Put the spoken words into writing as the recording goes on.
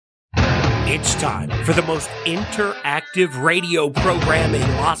It's time for the most interactive radio program in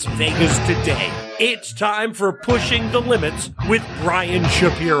Las Vegas today. It's time for Pushing the Limits with Brian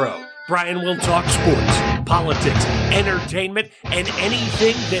Shapiro. Brian will talk sports, politics, entertainment, and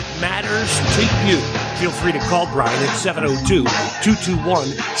anything that matters to you. Feel free to call Brian at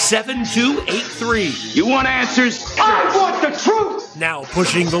 702-221-7283. You want answers? I want the truth! Now,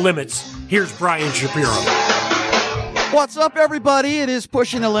 Pushing the Limits, here's Brian Shapiro. What's up, everybody? It is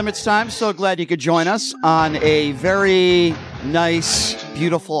Pushing the Limits time. So glad you could join us on a very nice,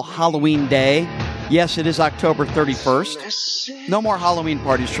 beautiful Halloween day. Yes, it is October 31st. No more Halloween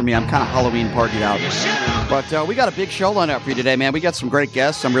parties for me. I'm kind of Halloween partied out. But we got a big show lined up for you today, man. We got some great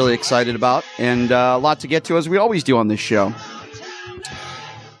guests I'm really excited about, and a lot to get to, as we always do on this show.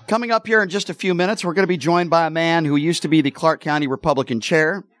 Coming up here in just a few minutes, we're going to be joined by a man who used to be the Clark County Republican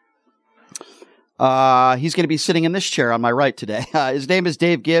chair. He's going to be sitting in this chair on my right today. His name is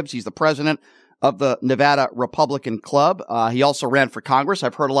Dave Gibbs. He's the president of the Nevada Republican Club. He also ran for Congress.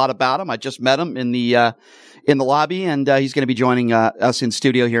 I've heard a lot about him. I just met him in the lobby, and he's going to be joining us in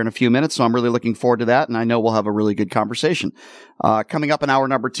studio here in a few minutes. So I'm really looking forward to that, and I know we'll have a really good conversation. Coming up in hour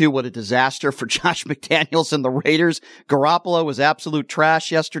number 2, what a disaster for Josh McDaniels and the Raiders. Garoppolo was absolute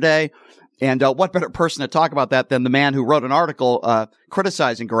trash yesterday. And what better person to talk about that than the man who wrote an article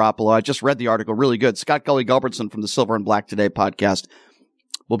criticizing Garoppolo? I just read the article. Really good. Scott Gulbrenson from the Silver and Black Today podcast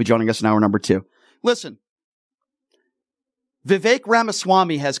will be joining us in hour number 2. Listen, Vivek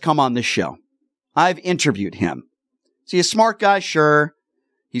Ramaswamy has come on this show. I've interviewed him. Is he a smart guy? Sure.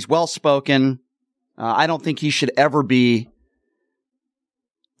 He's well-spoken. I don't think he should ever be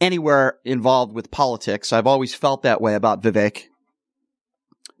anywhere involved with politics. I've always felt that way about Vivek.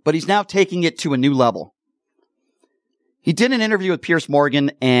 But he's now taking it to a new level. He did an interview with Piers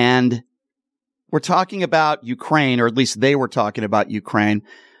Morgan, and we're talking about Ukraine, or at least they were talking about Ukraine.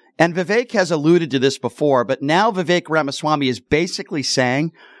 And Vivek has alluded to this before, but now Vivek Ramaswamy is basically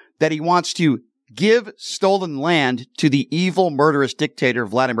saying that he wants to give stolen land to the evil, murderous dictator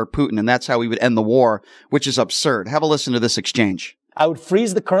Vladimir Putin, and that's how he would end the war, which is absurd. Have a listen to this exchange. I would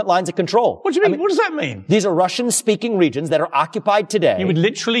freeze the current lines of control. What do you mean? What does that mean? These are Russian-speaking regions that are occupied today. You would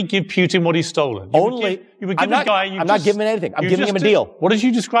literally give Putin what he's stolen. You would give a guy. I'm not giving him anything. I'm giving him a deal. What did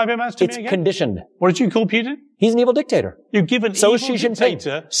you describe him as to me again? It's conditioned. What did you call Putin? He's an evil dictator. You give an evil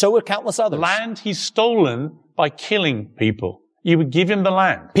dictator. So are countless others. Land he's stolen by killing people. You would give him the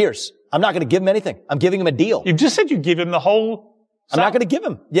land. Pierce, I'm not going to give him anything. I'm giving him a deal. You've just said you give him the whole. I'm not going to give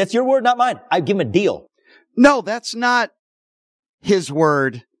him. That's your word, not mine. I give him a deal. No, that's not his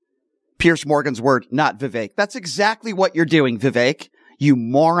word, Piers Morgan's word, not Vivek. That's exactly what you're doing, Vivek. You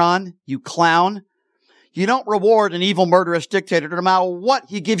moron, you clown. You don't reward an evil, murderous dictator no matter what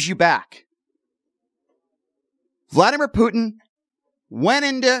he gives you back. Vladimir Putin went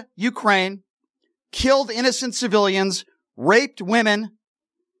into Ukraine, killed innocent civilians, raped women,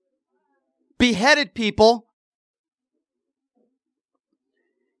 beheaded people,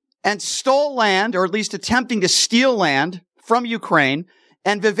 and stole land, or at least attempting to steal land from Ukraine.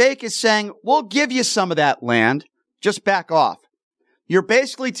 And Vivek is saying, we'll give you some of that land. Just back off. You're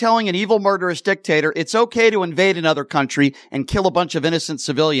basically telling an evil, murderous dictator it's okay to invade another country and kill a bunch of innocent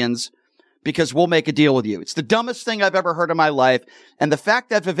civilians because we'll make a deal with you. It's the dumbest thing I've ever heard in my life. And the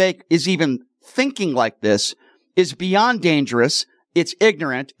fact that Vivek is even thinking like this is beyond dangerous. It's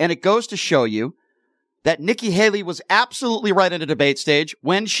ignorant. And it goes to show you that Nikki Haley was absolutely right in a debate stage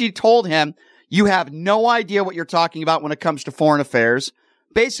when she told him, you have no idea what you're talking about when it comes to foreign affairs.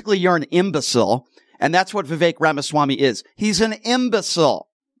 Basically, you're an imbecile, and that's what Vivek Ramaswamy is. He's an imbecile.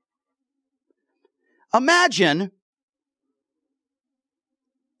 Imagine,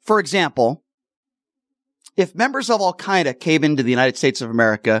 for example, if members of Al-Qaeda came into the United States of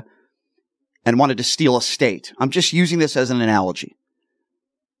America and wanted to steal a state. I'm just using this as an analogy.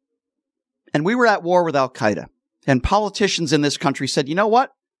 And we were at war with Al-Qaeda, and politicians in this country said, you know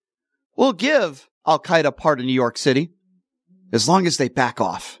what? We'll give Al-Qaeda part of New York City, as long as they back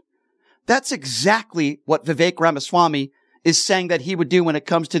off. That's exactly what Vivek Ramaswamy is saying that he would do when it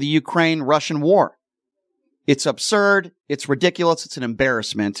comes to the Ukraine-Russian war. It's absurd. It's ridiculous. It's an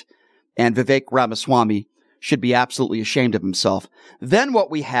embarrassment. And Vivek Ramaswamy should be absolutely ashamed of himself. Then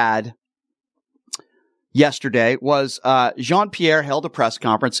what we had yesterday was Jean-Pierre held a press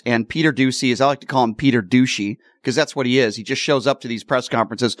conference, and Peter Doocy, as I like to call him, Peter Douchey, because that's what he is. He just shows up to these press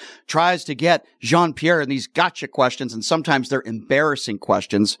conferences, tries to get Jean-Pierre in these gotcha questions, and sometimes they're embarrassing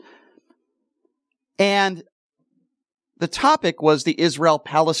questions. And the topic was the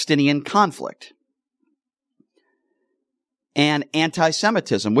Israel-Palestinian conflict and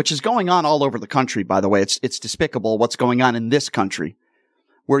anti-Semitism, which is going on all over the country, by the way. It's despicable what's going on in this country.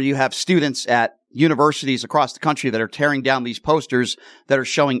 where you have students at universities across the country that are tearing down these posters that are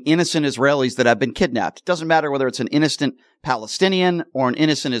showing innocent Israelis that have been kidnapped. It doesn't matter whether it's an innocent Palestinian or an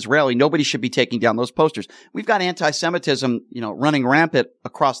innocent Israeli. Nobody should be taking down those posters. We've got anti-Semitism, running rampant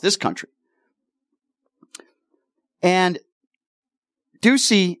across this country. And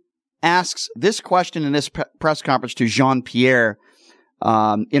Ducey asks this question in this press conference to Jean-Pierre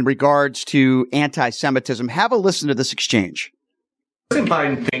in regards to anti-Semitism. Have a listen to this exchange. Doesn't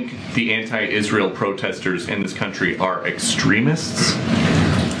Biden think the anti-Israel protesters in this country are extremists?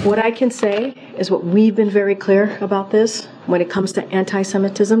 What I can say is what we've been very clear about this. When it comes to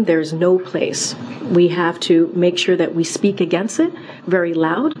anti-Semitism, there's no place. We have to make sure that we speak against it very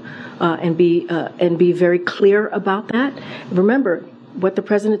loud and be very clear about that. Remember, what the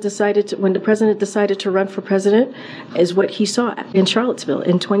president decided when the president decided to run for president is what he saw in Charlottesville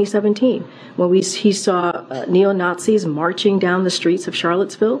in 2017, when he saw neo-Nazis marching down the streets of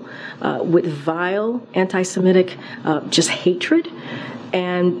Charlottesville with vile anti-Semitic just hatred.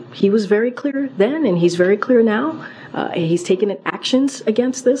 And he was very clear then, and he's very clear now. He's taken actions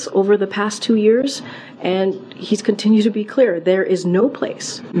against this over the past 2 years, and he's continued to be clear. There is no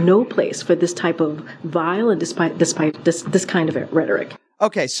place for this type of vile and despite this kind of rhetoric.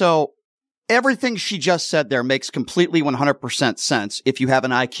 Okay, so everything she just said there makes completely 100% sense if you have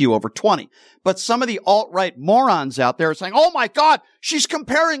an IQ over 20. But some of the alt-right morons out there are saying, oh my God, she's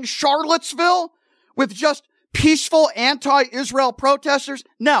comparing Charlottesville with just peaceful anti-Israel protesters?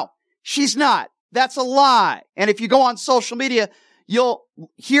 No, she's not. That's a lie. And if you go on social media, you'll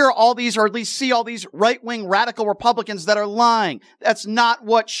hear all these, or at least see all these right-wing radical Republicans that are lying. That's not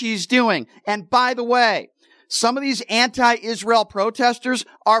what she's doing. And by the way, some of these anti-Israel protesters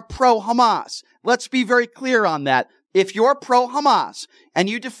are pro-Hamas. Let's be very clear on that. If you're pro-Hamas and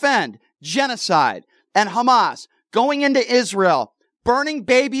you defend genocide and Hamas going into Israel, burning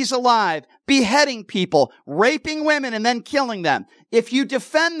babies alive, beheading people, raping women, and then killing them. If you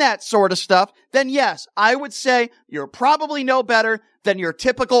defend that sort of stuff, then yes, I would say you're probably no better than your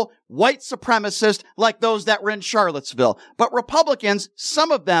typical white supremacist like those that were in Charlottesville. But Republicans,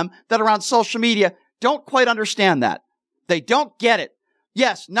 some of them that are on social media, don't quite understand that. They don't get it.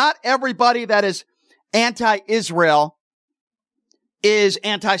 Yes, not everybody that is anti-Israel is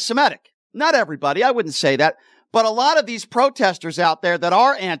anti-Semitic. Not everybody. I wouldn't say that. But a lot of these protesters out there that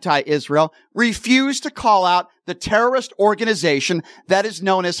are anti-Israel refuse to call out the terrorist organization that is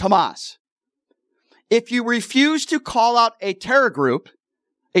known as Hamas. If you refuse to call out a terror group,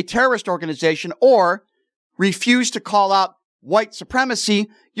 a terrorist organization, or refuse to call out white supremacy,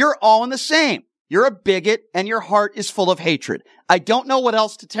 you're all in the same. You're a bigot and your heart is full of hatred. I don't know what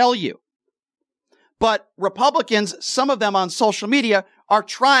else to tell you. But Republicans, some of them on social media, are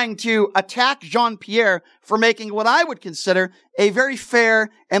trying to attack Jean-Pierre for making what I would consider a very fair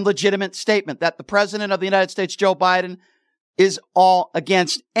and legitimate statement that the president of the United States, Joe Biden, is all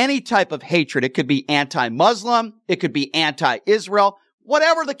against any type of hatred. It could be anti-Muslim. It could be anti-Israel,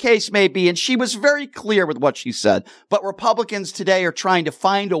 whatever the case may be. And she was very clear with what she said. But Republicans today are trying to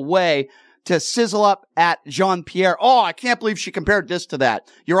find a way to sizzle up at Jean-Pierre. Oh, I can't believe she compared this to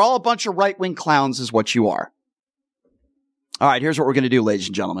that. You're all a bunch of right-wing clowns is what you are. All right, here's what we're going to do, ladies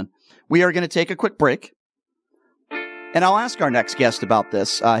and gentlemen. We are going to take a quick break, and I'll ask our next guest about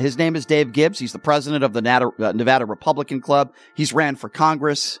this. His name is Dave Gibbs. He's the president of the Nevada Republican Club. He's ran for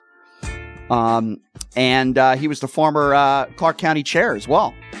Congress, and he was the former Clark County chair as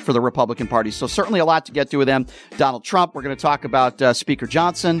well for the Republican Party. So certainly a lot to get to with him. Donald Trump, we're going to talk about Speaker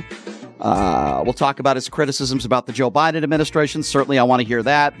Johnson. We'll talk about his criticisms about the Joe Biden administration. Certainly I want to hear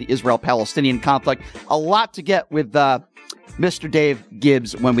that. The Israel-Palestinian conflict. A lot to get with Mr. Dave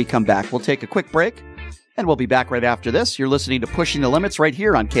Gibbs when we come back. We'll take a quick break, and we'll be back right after this. You're listening to Pushing the Limits right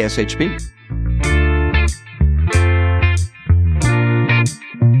here on KSHP.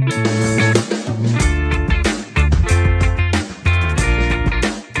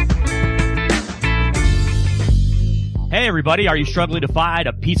 Hey everybody, are you struggling to find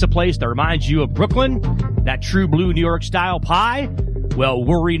a pizza place that reminds you of Brooklyn? That true blue New York style pie? Well,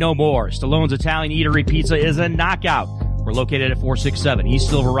 worry no more. Stallone's Italian Eatery Pizza is a knockout. We're located at 467 East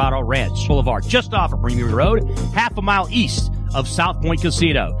Silverado Ranch Boulevard, just off of Premium Road, half a mile east of South Point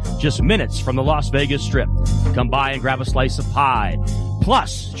Casino, just minutes from the Las Vegas Strip. Come by and grab a slice of pie.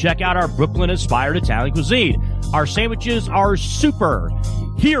 Plus, check out our Brooklyn-inspired Italian cuisine. Our sandwiches are super.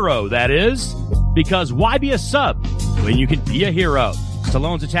 Hero, that is. Because why be a sub when you can be a hero?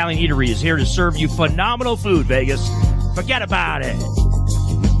 Stallone's Italian Eatery is here to serve you phenomenal food, Vegas. Forget about it.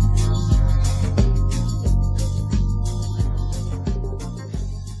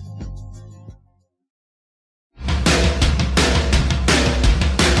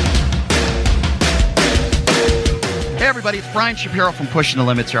 everybody. It's Brian Shapiro from Pushing the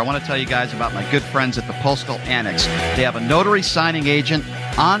Limits here. I want to tell you guys about my good friends at the Postal Annex. They have a notary signing agent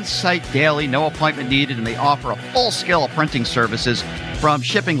on-site daily, no appointment needed, and they offer a full scale of printing services from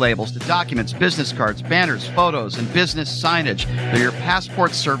shipping labels to documents, business cards, banners, photos, and business signage. They're your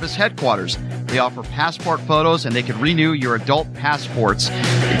passport service headquarters. They offer passport photos, and they can renew your adult passports.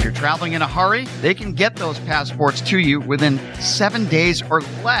 If you're traveling in a hurry, they can get those passports to you within 7 days or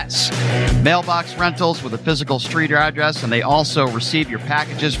less. Mailbox rentals with a physical street address, and they also receive your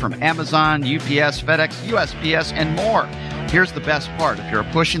packages from Amazon, UPS, FedEx, USPS, and more. Here's the best part. If you're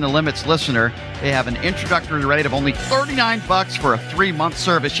a Pushing the Limits listener, they have an introductory rate of only $39 for a 3-month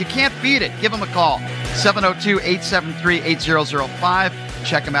service. You can't beat it. Give them a call, 702-873-8005.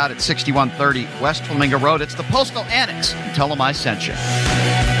 Check them out at 6130 West Flamingo Road. It's the Postal Annex. Tell them I sent you.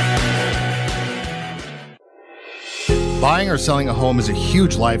 Buying or selling a home is a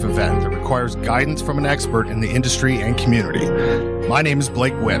huge life event that requires guidance from an expert in the industry and community. My name is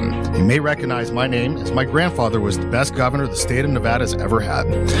Blake Wynn. You may recognize my name as my grandfather was the best governor the state of Nevada has ever had.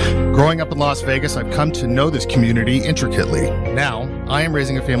 Growing up in Las Vegas, I've come to know this community intricately. Now, I am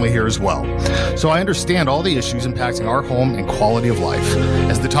raising a family here as well. So I understand all the issues impacting our home and quality of life.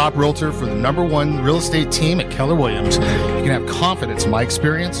 As the top realtor for the #1 real estate team at Keller Williams, you can have confidence in my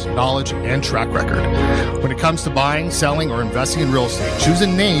experience, knowledge, and track record. When it comes to buying, selling, or investing in real estate, choose a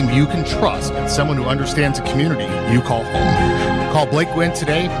name you can trust and someone who understands the community you call home. Call Blake Wynn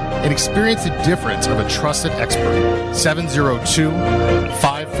today and experience the difference of a trusted expert.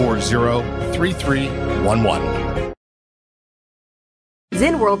 702-540-3311.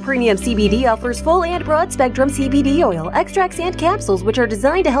 Zen World Premium CBD offers full and broad spectrum CBD oil, extracts, and capsules which are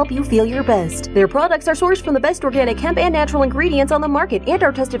designed to help you feel your best. Their products are sourced from the best organic hemp and natural ingredients on the market and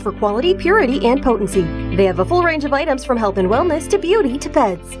are tested for quality, purity, and potency. They have a full range of items from health and wellness to beauty to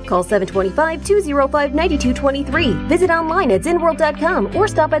pets. Call 725-205-9223. Visit online at zenworld.com or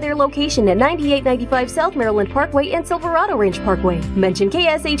stop by their location at 9895 South Maryland Parkway and Silverado Range Parkway. Mention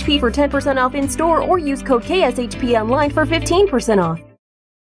KSHP for 10% off in store or use code KSHP online for 15% off.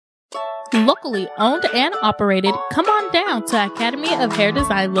 Locally owned and operated, come on down to Academy of Hair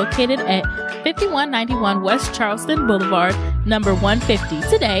Design located at 5191 West Charleston Boulevard, number 150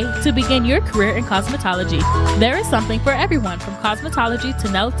 today to begin your career in cosmetology. There is something for everyone from cosmetology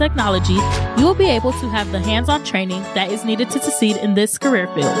to nail technology. You will be able to have the hands-on training that is needed to succeed in this career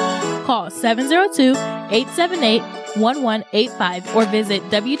field. Call 702-878-1185 or visit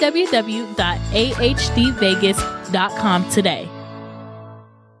www.ahdvegas.com today.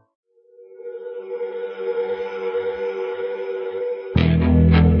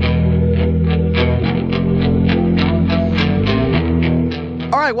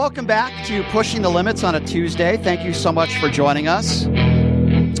 All right, welcome back to Pushing the Limits on a Tuesday. Thank you so much for joining us.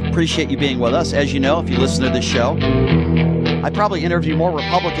 Appreciate you being with us. As you know, if you listen to this show, I probably interview more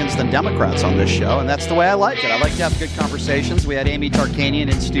Republicans than Democrats on this show, and that's the way I like it. I like to have good conversations. We had Amy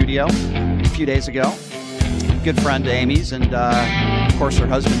Tarkanian in studio a few days ago. Good friend Amy's, and of course her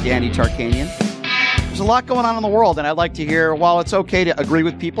husband, Danny Tarkanian. There's a lot going on in the world, and I'd like to hear, while it's okay to agree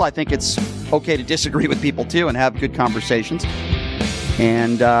with people, I think it's okay to disagree with people too and have good conversations.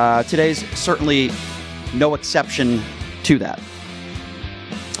 And today's certainly no exception to that.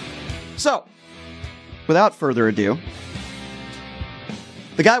 So, without further ado,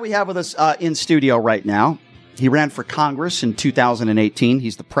 the guy we have with us in studio right now, he ran for Congress in 2018.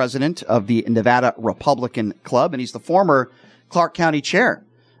 He's the president of the Nevada Republican Club, and he's the former Clark County chair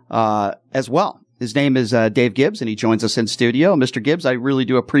as well. His name is Dave Gibbs, and he joins us in studio. Mr. Gibbs, I really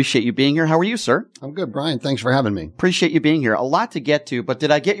do appreciate you being here. How are you, sir? I'm good, Brian. Thanks for having me. Appreciate you being here. A lot to get to, but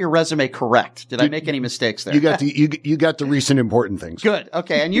did I get your resume correct? Did I make any mistakes there? You got the recent important things. Good.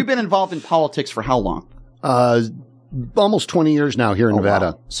 Okay. And you've been involved in politics for how long? Almost 20 years now here in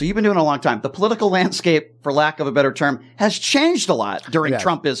Nevada. Wow. So you've been doing it a long time. The political landscape, for lack of a better term, has changed a lot during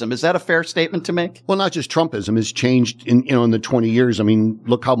Trumpism. Is that a fair statement to make? Well, not just Trumpism has changed in the 20 years. I mean,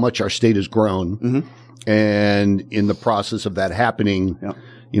 look how much our state has grown. Mm-hmm. And in the process of that happening,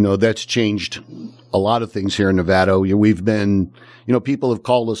 that's changed a lot of things here in Nevada. We've been, people have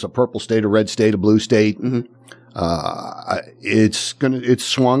called us a purple state, a red state, a blue state. Mm-hmm. It's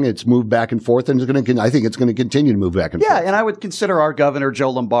swung, it's moved back and forth, and I think it's going to continue to move back and forth. Yeah, and I would consider our governor, Joe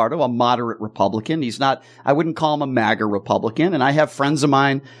Lombardo, a moderate Republican. I wouldn't call him a MAGA Republican. And I have friends of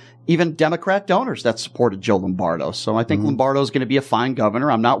mine even Democrat donors that supported Joe Lombardo. So I think Lombardo is going to be a fine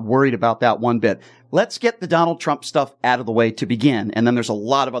governor. I'm not worried about that one bit. Let's get the Donald Trump stuff out of the way to begin. And then there's a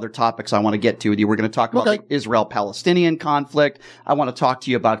lot of other topics I want to get to with you. We're going to talk about the Israel-Palestinian conflict. I want to talk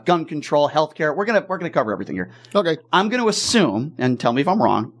to you about gun control, healthcare. We're going to cover everything here. Okay. I'm going to assume, and tell me if I'm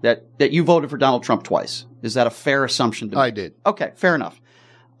wrong, that you voted for Donald Trump twice. Is that a fair assumption to make? I did. Okay, fair enough.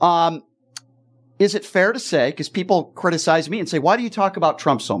 Is it fair to say, because people criticize me and say, why do you talk about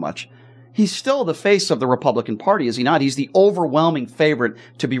Trump so much? He's still the face of the Republican Party, is he not? He's the overwhelming favorite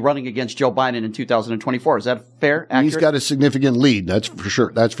to be running against Joe Biden in 2024. Is that fair? Accurate? He's got a significant lead. That's for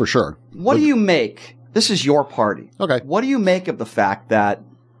sure. That's for sure. What do you make? This is your party. Okay. What do you make of the fact that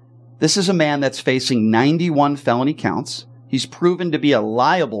this is a man that's facing 91 felony counts? He's proven to be a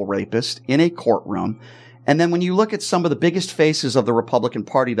liable rapist in a courtroom. And then when you look at some of the biggest faces of the Republican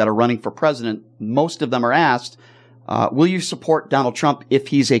Party that are running for president, most of them are asked, will you support Donald Trump if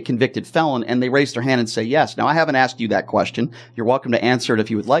he's a convicted felon? And they raise their hand and say yes. Now, I haven't asked you that question. You're welcome to answer it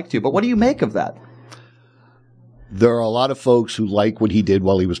if you would like to. But what do you make of that? There are a lot of folks who like what he did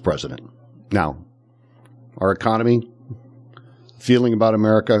while he was president. Now, our economy, feeling about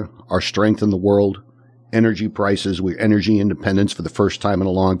America, our strength in the world, energy prices, we're energy independence for the first time in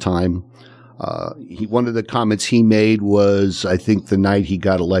a long time. One of the comments he made was, I think the night he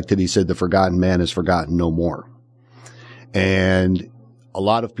got elected, he said, the forgotten man is forgotten no more. And a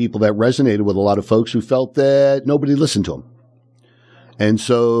lot of people that resonated with a lot of folks who felt that nobody listened to him. And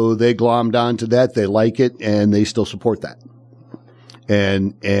so they glommed onto that. They like it and they still support that.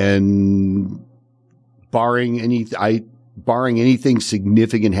 And barring anything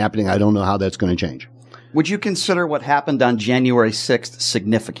significant happening, I don't know how that's going to change. Would you consider what happened on January 6th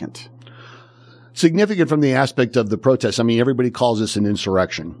significant? Significant from the aspect of the protest. I mean, everybody calls this an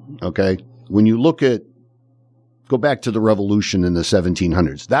insurrection. Okay. When you go back to the revolution in the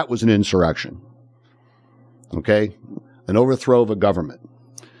 1700s, that was an insurrection. Okay. An overthrow of a government.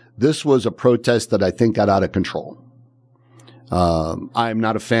 This was a protest that I think got out of control. I'm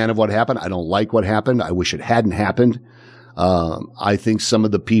not a fan of what happened. I don't like what happened. I wish it hadn't happened. I think some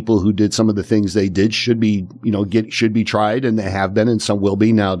of the people who did some of the things they did should be tried, and they have been, and some will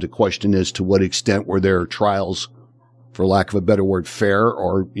be. Now, the question is to what extent were their trials, for lack of a better word, fair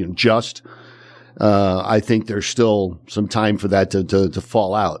or just. I think there's still some time for that to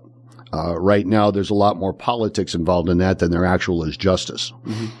fall out. Right now, there's a lot more politics involved in that than there actual is justice.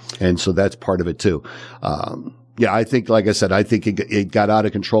 Mm-hmm. And so that's part of it too. I think, like I said, I think it got out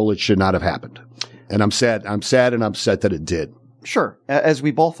of control. It should not have happened. And I'm sad and upset that it did. Sure. As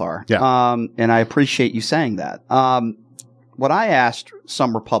we both are. Yeah. And I appreciate you saying that. What I asked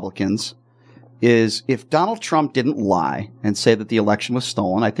some Republicans is if Donald Trump didn't lie and say that the election was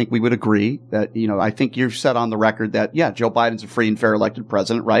stolen, I think we would agree that, I think you've said on the record that, Joe Biden's a free and fair elected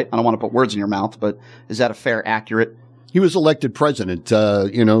president, right? I don't want to put words in your mouth, but is that a fair, accurate? He was elected president.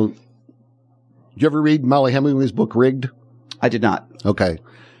 Did you ever read Molly Hemingway's book, Rigged? I did not. Okay.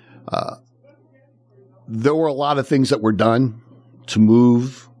 There were a lot of things that were done to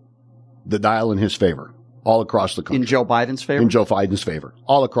move the dial in his favor all across the country. In Joe Biden's favor? In Joe Biden's favor,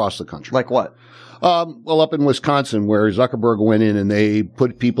 all across the country. Like what? Well, up in Wisconsin, where Zuckerberg went in and they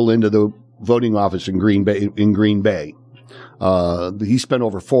put people into the voting office in Green Bay. He spent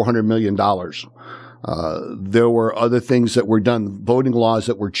over $400 million. There were other things that were done, voting laws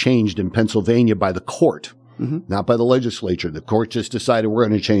that were changed in Pennsylvania by the court. Mm-hmm. Not by the legislature. The court just decided we're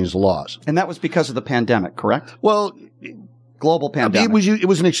going to change the laws. And that was because of the pandemic, correct? Well, global pandemic. It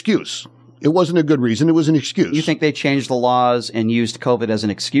was an excuse. It wasn't a good reason. It was an excuse. You think they changed the laws and used COVID as an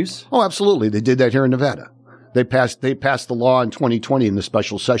excuse? Oh, absolutely. They did that here in Nevada. They passed the law in 2020 in the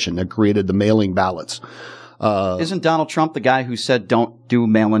special session that created the mailing ballots. Isn't Donald Trump the guy who said don't do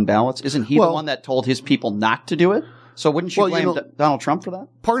mail-in ballots? Isn't he the one that told his people not to do it? So wouldn't you blame Donald Trump for that?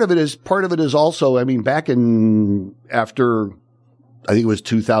 Part of it is also, I mean, back after I think it was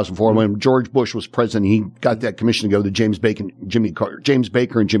 2004 when George Bush was president, he got that commission to go to James Baker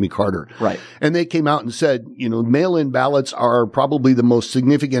and Jimmy Carter. Right. And they came out and said, mail-in ballots are probably the most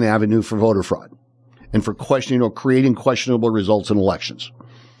significant avenue for voter fraud and for creating questionable results in elections.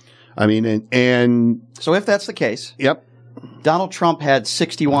 I mean, and so if that's the case. Yep. Donald Trump had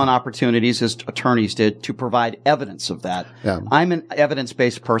 61 opportunities, his attorneys did, to provide evidence of that. Yeah. I'm an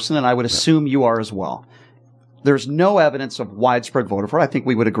evidence-based person, and I would assume you are as well. There's no evidence of widespread voter fraud. I think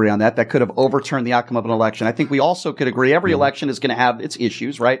we would agree on that. That could have overturned the outcome of an election. I think we also could agree every election is going to have its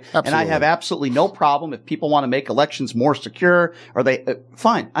issues, right? Absolutely. And I have absolutely no problem if people want to make elections more secure, or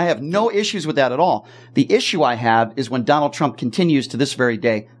fine. I have no issues with that at all. The issue I have is when Donald Trump continues to this very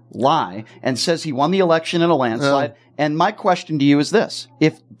day lie and says he won the election in a landslide. And my question to you is this.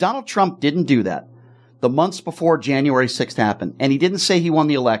 If Donald Trump didn't do that the months before January 6th happened, and he didn't say he won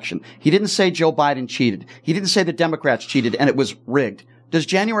the election, he didn't say Joe Biden cheated, he didn't say the Democrats cheated and it was rigged, does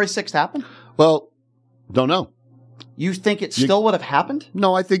January 6th happen? Well, don't know. You think it still would have happened?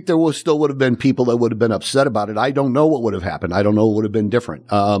 No, I think there still would have been people that would have been upset about it. I don't know what would have happened. I don't know what would have been different.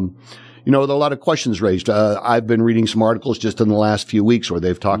 There are a lot of questions raised. I've been reading some articles just in the last few weeks where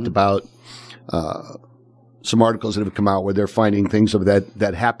they've talked about some articles that have come out where they're finding things of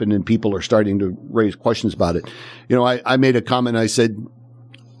that happened and people are starting to raise questions about it. I made a comment. I said,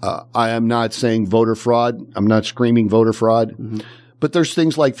 I am not saying voter fraud. I'm not screaming voter fraud. But there's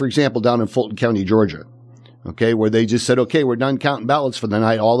things like, for example, down in Fulton County, Georgia, okay, where they just said, okay, we're done counting ballots for the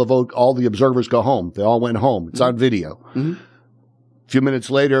night. All the observers go home. They all went home. It's on video. A few minutes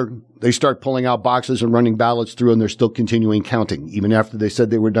later, they start pulling out boxes and running ballots through, and they're still continuing counting, even after they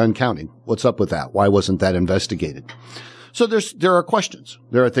said they were done counting. What's up with that? Why wasn't that investigated? So there are questions.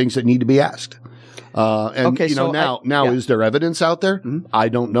 There are things that need to be asked. Is there evidence out there? I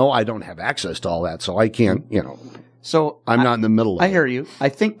don't know. I don't have access to all that, so I can't, So I'm not in the middle of it. I hear you. I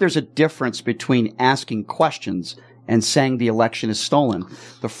think there's a difference between asking questions and saying the election is stolen.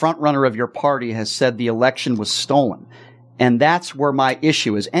 The front runner of your party has said the election was stolen. And that's where my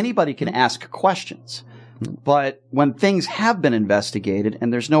issue is. Anybody can ask questions. But when things have been investigated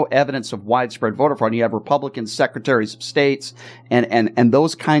and there's no evidence of widespread voter fraud, and you have Republican secretaries of states and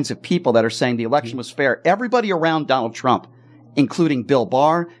those kinds of people that are saying the election was fair, everybody around Donald Trump, including Bill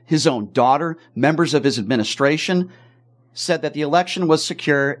Barr, his own daughter, members of his administration, said that the election was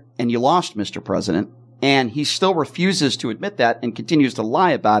secure and you lost, Mr. President. And he still refuses to admit that and continues to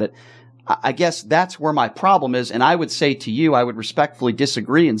lie about it. I guess that's where my problem is. And I would say to you, I would respectfully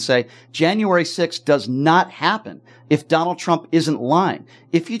disagree and say January 6th does not happen if Donald Trump isn't lying.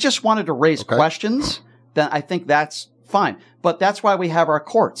 If he just wanted to raise questions, then I think that's fine. But that's why we have our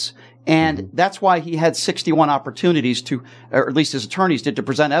courts. And that's why he had 61 opportunities to, or at least his attorneys did, to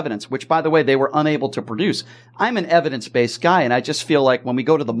present evidence, which, by the way, they were unable to produce. I'm an evidence-based guy, and I just feel like when we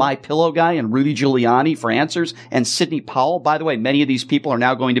go to the MyPillow guy and Rudy Giuliani for answers, and Sidney Powell, by the way, many of these people are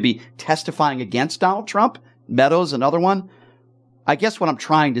now going to be testifying against Donald Trump. Meadows, another one. I guess what I'm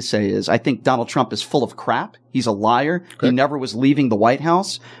trying to say is I think Donald Trump is full of crap. He's a liar. He never was leaving the White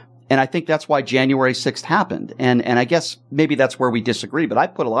House. And I think that's why January 6th happened. And I guess maybe that's where we disagree, but I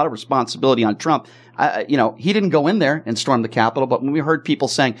put a lot of responsibility on Trump. He didn't go in there and storm the Capitol, but when we heard people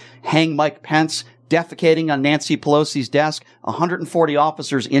saying, hang Mike Pence, defecating on Nancy Pelosi's desk, 140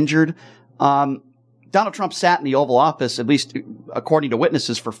 officers injured, Donald Trump sat in the Oval Office, at least according to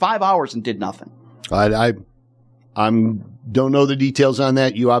witnesses, for 5 hours and did nothing. I don't know the details on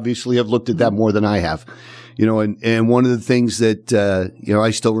that. You obviously have looked at that more than I have. And one of the things that,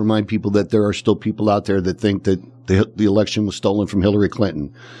 I still remind people that there are still people out there that think that the election was stolen from Hillary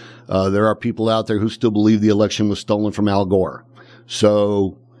Clinton. There are people out there who still believe the election was stolen from Al Gore.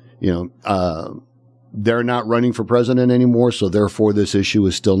 So, they're not running for president anymore. So therefore this issue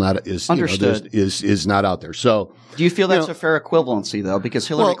is still not, is not out there. So do you feel that's a fair equivalency though? Because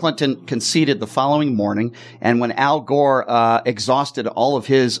Hillary Clinton conceded the following morning. And when Al Gore, exhausted all of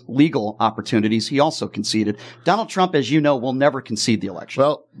his legal opportunities, he also conceded. Donald Trump, as you know, will never concede the election.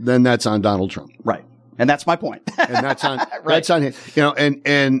 Well, then that's on Donald Trump. Right. And that's my point. And that's on, that's on him,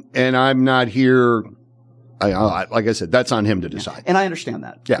 and I'm not here. Like I said, that's on him to decide. And I understand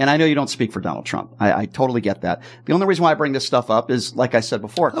that. Yeah. And I know you don't speak for Donald Trump. I totally get that. The only reason why I bring this stuff up is, like I said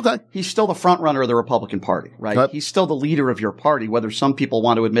before, he's still the front runner of the Republican Party, right? Yep. He's still the leader of your party, whether some people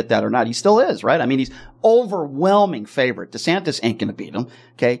want to admit that or not. He still is, right? I mean, he's overwhelming favorite. DeSantis ain't going to beat him.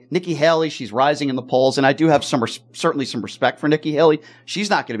 Okay. Nikki Haley, she's rising in the polls. And I do have certainly some respect for Nikki Haley. She's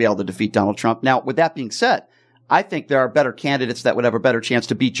not going to be able to defeat Donald Trump. Now, with that being said, I think there are better candidates that would have a better chance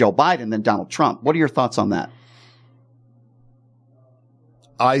to beat Joe Biden than Donald Trump. What are your thoughts on that?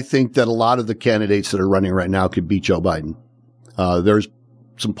 I think that a lot of the candidates that are running right now could beat Joe Biden. There's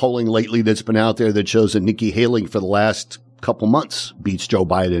some polling lately that's been out there that shows that Nikki Haley for the last couple months beats Joe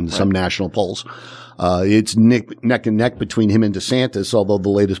Biden in some national polls. It's neck and neck between him and DeSantis, although the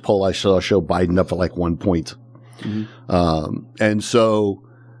latest poll I saw showed Biden up for like 1 point. And so,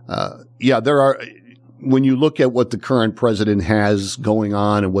 there are, when you look at what the current president has going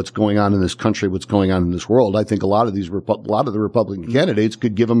on and what's going on in this country, what's going on in this world, I think a lot of the Republican candidates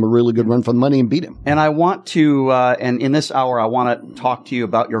could give him a really good run for the money and beat him. And I want to, and in this hour, I want to talk to you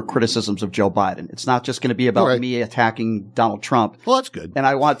about your criticisms of Joe Biden. It's not just going to be about me attacking Donald Trump. Well, that's good. And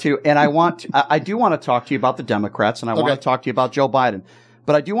I do want to talk to you about the Democrats, and I want to talk to you about Joe Biden.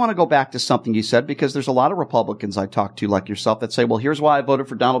 But I do want to go back to something you said, because there's a lot of Republicans I talk to like yourself that say, well, here's why I voted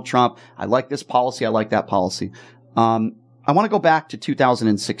for Donald Trump. I like this policy. I like that policy. I want to go back to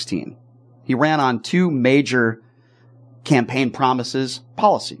 2016. He ran on two major campaign promises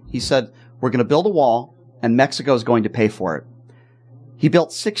policy. He said, we're going to build a wall and Mexico is going to pay for it. He built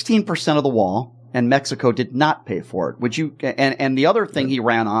 16% of the wall and Mexico did not pay for it. Would you, and the other thing he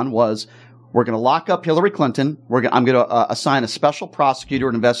ran on was, we're going to lock up Hillary Clinton. I'm going to assign a special prosecutor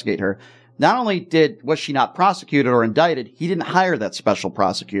to investigate her. Not only was she not prosecuted or indicted, he didn't hire that special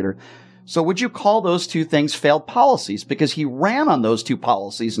prosecutor. So would you call those two things failed policies? Because he ran on those two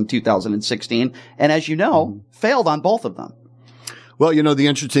policies in 2016, and as you know, failed on both of them. Well, you know, the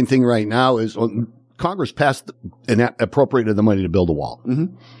interesting thing right now is Congress passed and appropriated the money to build a wall.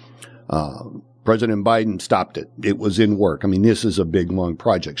 President Biden stopped it. It was in work. I mean, this is a big, long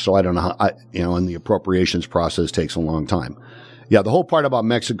project. So I don't know how, and the appropriations process takes a long time. Yeah. The whole part about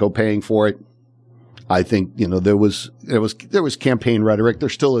Mexico paying for it, I think, there was campaign rhetoric. There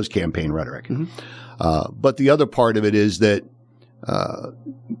still is campaign rhetoric. But the other part of it is that, a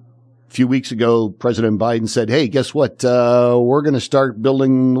few weeks ago, President Biden said, hey, guess what? We're going to start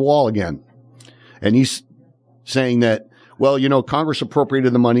building the wall again. And he's saying that, well, Congress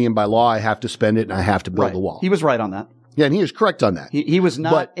appropriated the money and by law I have to spend it and I have to build the wall. He was right on that. Yeah, and he is correct on that. He was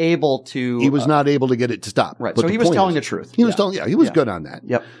not able to. He was not able to get it to stop. Right. But so he was telling the truth. He was telling. Yeah, he was good on that.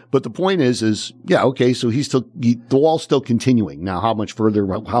 Yep. But the point is yeah, okay. So the wall's still continuing. Now, how much further?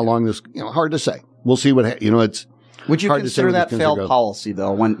 How long? This hard to say. We'll see what it's. Would you hard consider to say that failed policy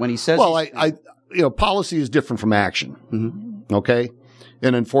though? When he says, well, policy is different from action. Okay.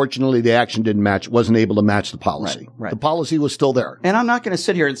 And unfortunately, the action wasn't able to match the policy. Right. The policy was still there. And I'm not going to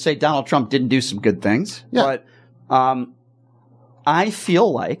sit here and say Donald Trump didn't do some good things, but I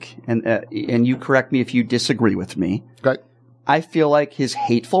feel like, and you correct me if you disagree with me. Okay. I feel like his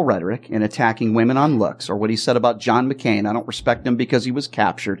hateful rhetoric in attacking women on looks, or what he said about John McCain, I don't respect him because he was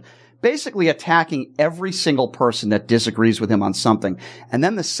captured, basically attacking every single person that disagrees with him on something. And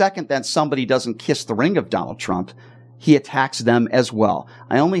then the second that somebody doesn't kiss the ring of Donald Trump, he attacks them as well.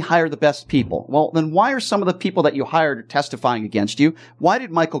 I only hire the best people. Well, then why are some of the people that you hired testifying against you? Why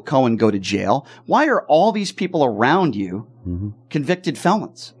did Michael Cohen go to jail? Why are all these people around you convicted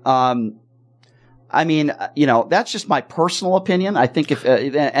felons? I mean, that's just my personal opinion. I think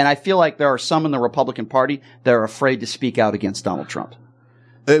and I feel like there are some in the Republican Party that are afraid to speak out against Donald Trump.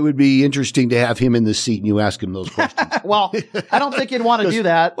 It would be interesting to have him in the seat and you ask him those questions. Well, I don't think he'd want to do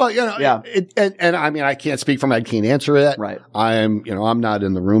that. Well, and I mean, I can't speak for him. I can't answer that. Right. I'm not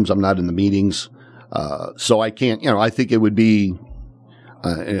in the rooms. I'm not in the meetings. So I can't, I think it would be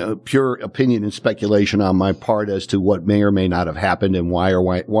pure opinion and speculation on my part as to what may or may not have happened and why or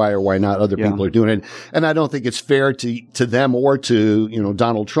why not other people are doing it. And I don't think it's fair to them or to,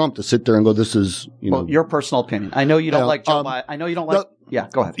 Donald Trump to sit there and go, this is, well, your personal opinion. I know you don't like Joe Biden. I know you don't like. Yeah,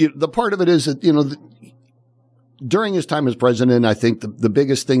 go ahead. The part of it is that, during his time as president, I think the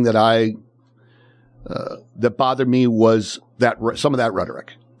biggest thing that that bothered me was some of that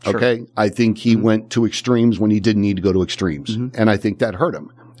rhetoric. Sure. Okay. I think he went to extremes when he didn't need to go to extremes. And I think that hurt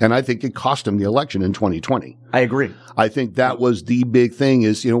him. And I think it cost him the election in 2020. I agree. I think that was the big thing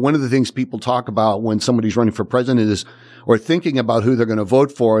is, one of the things people talk about when somebody's running for president is, or thinking about who they're going to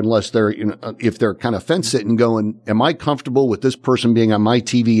vote for unless they're, if they're kind of fence sitting going, am I comfortable with this person being on my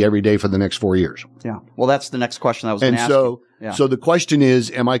TV every day for the next 4 years? Yeah. Well, that's the next question I was going to ask you. Yeah. So the question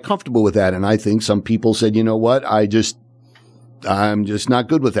is, am I comfortable with that? And I think some people said, you know what? I'm just not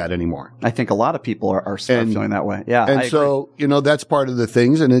good with that anymore. I think a lot of people are feeling that way. Yeah. And so, that's part of the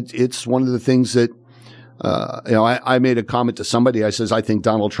things. And it's one of the things that, I made a comment to somebody. I says, I think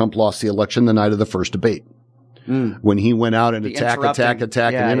Donald Trump lost the election the night of the first debate. When he went out and attack,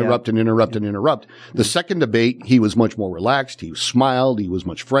 and interrupt. The second debate, he was much more relaxed. He smiled. He was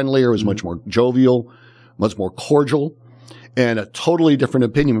much friendlier. He was much more jovial, much more cordial. And a totally different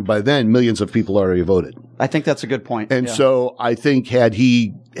opinion. By then, millions of people already voted. I think that's a good point. And so I think had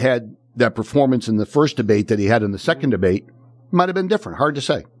he had that performance in the first debate that he had in the second debate, it might have been different. Hard to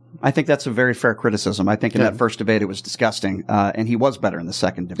say. I think that's a very fair criticism. I think in that first debate, it was disgusting. And he was better in the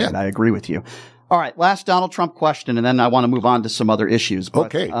second debate. I agree with you. All right. Last Donald Trump question. And then I want to move on to some other issues.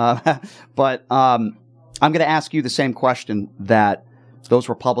 But, okay. But I'm going to ask you the same question that those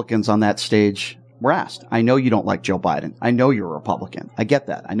Republicans on that stage were asked. I know you don't like Joe Biden. I know you're a Republican. I get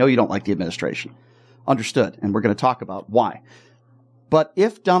that. I know you don't like the administration. Understood. And we're going to talk about why. But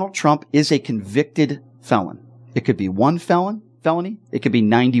if Donald Trump is a convicted felon, it could be one felony. It could be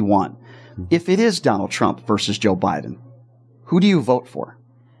 91. If it is Donald Trump versus Joe Biden, who do you vote for?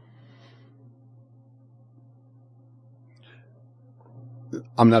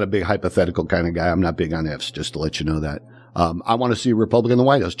 I'm not a big hypothetical kind of guy. I'm not big on ifs, just to let you know that. I want to see a Republican in the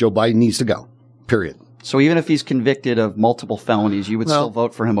White House. Joe Biden needs to go, period. So even if he's convicted of multiple felonies, you would still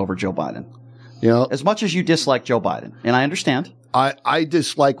vote for him over Joe Biden? You know, as much as you dislike Joe Biden, and I understand. I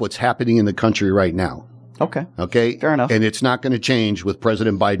dislike what's happening in the country right now. Okay. Okay. Fair enough. And it's not going to change with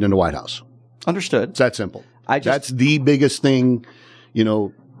President Biden in the White House. Understood. It's that simple. That's the biggest thing. You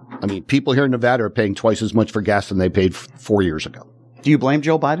know, I mean, people here in Nevada are paying twice as much for gas than they paid 4 years ago. Do you blame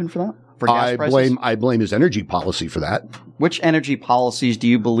Joe Biden for that? For gas prices? I blame his energy policy for that. Which energy policies do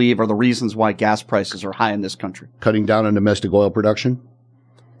you believe are the reasons why gas prices are high in this country? Cutting down on domestic oil production.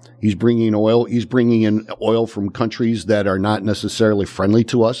 He's bringing in oil from countries that are not necessarily friendly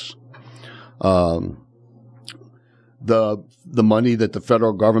to us. The money that the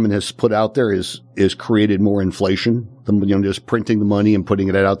federal government has put out there is created more inflation. Just printing the money and putting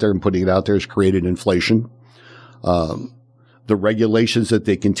it out there has created inflation. The regulations that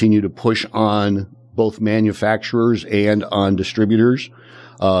they continue to push on both manufacturers and on distributors,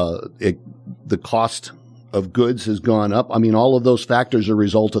 the cost of goods has gone up. I mean, all of those factors are a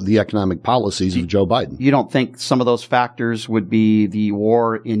result of the economic policies of Joe Biden. You don't think some of those factors would be the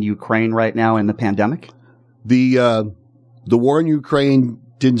war in Ukraine right now and the pandemic? The war in Ukraine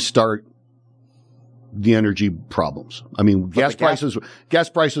didn't start the energy problems. I mean, gas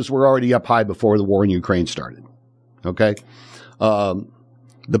prices were already up high before the war in Ukraine started. Okay.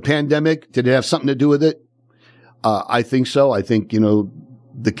 The pandemic, did it have something to do with it? I think so. I think,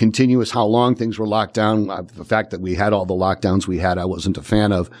 the continuous, how long things were locked down, the fact that we had all the lockdowns we had, I wasn't a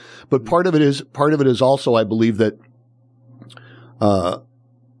fan of. But part of it is also, I believe that,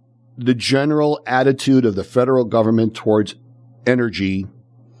 the general attitude of the federal government towards energy,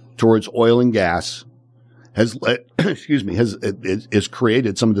 towards oil and gas has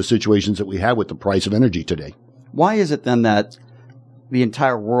created some of the situations that we have with the price of energy today. Why is it then that the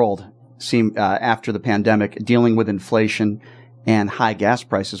entire world seemed, after the pandemic, dealing with inflation and high gas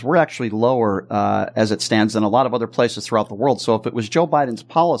prices, we're actually lower as it stands than a lot of other places throughout the world? So if it was Joe Biden's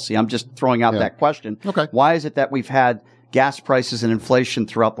policy, I'm just throwing out that question. Okay. Why is it that we've had gas prices and inflation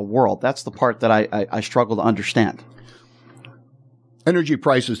throughout the world? That's the part that I struggle to understand. Energy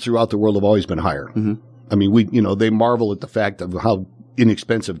prices throughout the world have always been higher. Mm-hmm. I mean, they marvel at the fact of how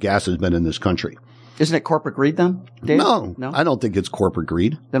inexpensive gas has been in this country. Isn't it corporate greed then, Dave? No, I don't think it's corporate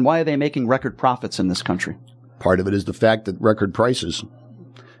greed. Then why are they making record profits in this country? Part of it is the fact that record prices,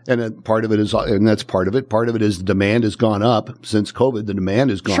 and part of it is, and that's part of it. Part of it is the demand has gone up since COVID. The demand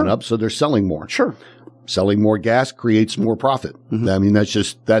has gone up, so they're selling more. Sure. Selling more gas creates more profit. Mm-hmm. I mean, that's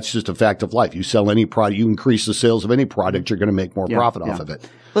just a fact of life. You sell any product, you increase the sales of any product, you're going to make more profit off of it.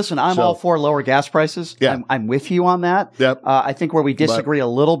 Listen, I'm all for lower gas prices. Yeah. I'm with you on that. Yep. I think where we disagree a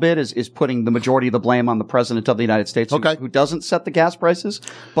little bit is putting the majority of the blame on the president of the United States who doesn't set the gas prices.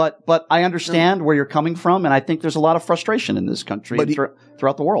 But I understand where you're coming from, and I think there's a lot of frustration in this country and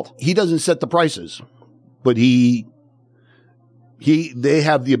throughout the world. He doesn't set the prices, but they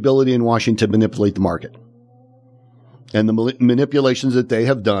have the ability in Washington to manipulate the market. And the manipulations that they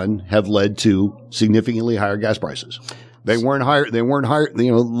have done have led to significantly higher gas prices. They weren't higher.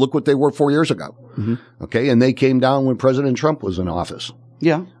 Look what they were 4 years ago. Mm-hmm. Okay. And they came down when President Trump was in office.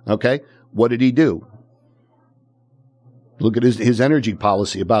 Yeah. Okay. What did he do? Look at his energy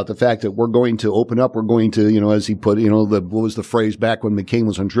policy about the fact that we're going to open up. We're going to, as he put, what was the phrase back when McCain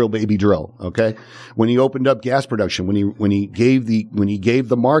was on drill, baby, drill. Okay. When he opened up gas production, when he gave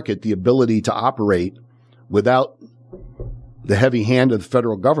the market the ability to operate without the heavy hand of the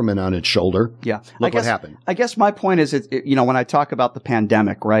federal government on its shoulder. Yeah. Look what happened. I guess my point is, when I talk about the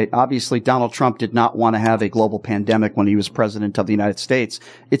pandemic, right? Obviously, Donald Trump did not want to have a global pandemic when he was president of the United States.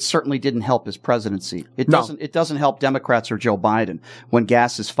 It certainly didn't help his presidency. It doesn't help Democrats or Joe Biden when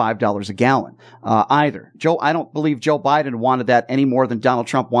gas is $5 a gallon, either. I don't believe Joe Biden wanted that any more than Donald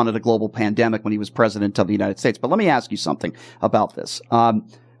Trump wanted a global pandemic when he was president of the United States. But let me ask you something about this.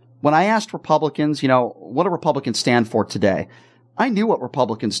 When I asked Republicans, what do Republicans stand for today? I knew what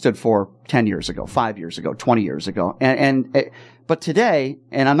Republicans stood for 10 years ago, 5 years ago, 20 years ago. But today,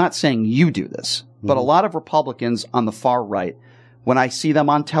 and I'm not saying you do this, but a lot of Republicans on the far right, when I see them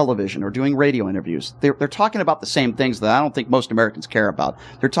on television or doing radio interviews, they're talking about the same things that I don't think most Americans care about.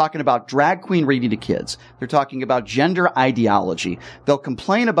 They're talking about drag queen reading to kids. They're talking about gender ideology. They'll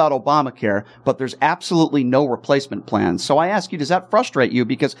complain about Obamacare, but there's absolutely no replacement plan. So I ask you, does that frustrate you?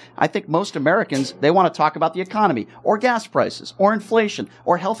 Because I think most Americans, they want to talk about the economy or gas prices or inflation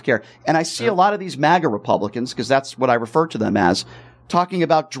or healthcare. And I see a lot of these MAGA Republicans, because that's what I refer to them as, talking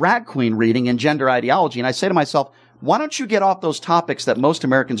about drag queen reading and gender ideology. And I say to myself, why don't you get off those topics that most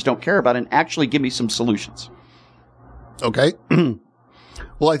Americans don't care about and actually give me some solutions? Okay.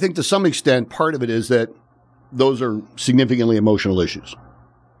 Well, I think to some extent, part of it is that those are significantly emotional issues.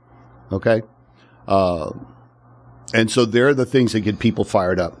 Okay? And so they're the things that get people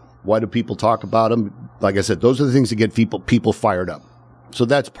fired up. Why do people talk about them? Like I said, those are the things that get people fired up. So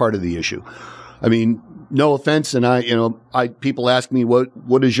that's part of the issue. I mean, no offense, and people ask me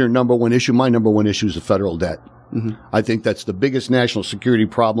what is your number one issue? My number one issue is the federal debt. Mm-hmm. I think that's the biggest national security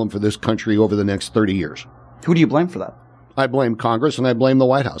problem for this country over the next 30 years. Who do you blame for that? I blame Congress and I blame the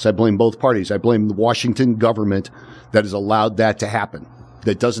White House. I blame both parties. I blame the Washington government that has allowed that to happen,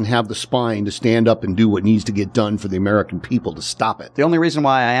 that doesn't have the spine to stand up and do what needs to get done for the American people to stop it. The only reason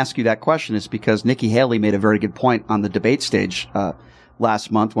why I ask you that question is because Nikki Haley made a very good point on the debate stage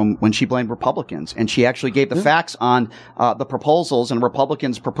last month when she blamed Republicans. And she actually gave the facts on the proposals and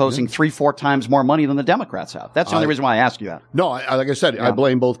Republicans proposing 3-4 times more money than the Democrats have. That's the only reason why I ask you that. No, like I said, I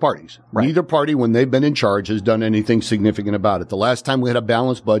blame both parties. Right. Neither party, when they've been in charge, has done anything significant about it. The last time we had a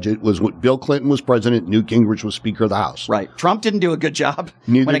balanced budget was when Bill Clinton was president, Newt Gingrich was Speaker of the House. Right. Trump didn't do a good job.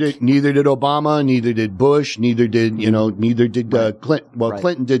 Neither did Obama, neither did Bush, neither did Clinton. Well, right.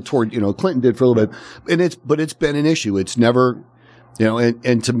 Clinton did for a little bit. But it's been an issue. It's never...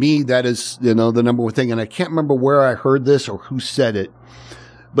 and to me, that is, the number one thing. And I can't remember where I heard this or who said it.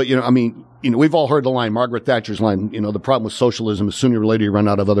 But, we've all heard the line, Margaret Thatcher's line, the problem with socialism is sooner or later you run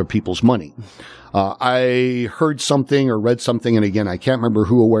out of other people's money. I heard something or read something, and again, I can't remember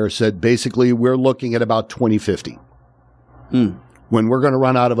who or where said, basically, we're looking at about 2050 when we're going to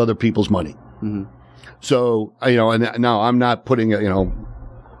run out of other people's money. Mm-hmm. So, and now I'm not putting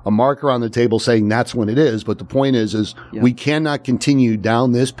a marker on the table saying that's when it is. But the point is we cannot continue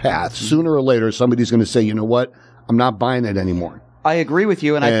down this path. Sooner or later, somebody's going to say, you know what? I'm not buying it anymore. I agree with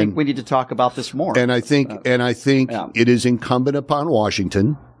you. And I think we need to talk about this more. And I think it is incumbent upon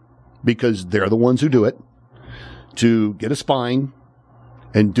Washington, because they're the ones who do it, to get a spine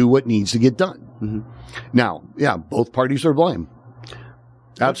and do what needs to get done. Mm-hmm. Now, both parties are blamed.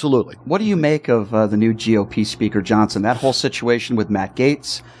 Absolutely. What do you make of the new GOP Speaker Johnson? That whole situation with Matt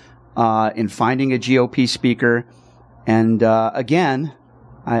Gaetz in finding a GOP speaker. And again,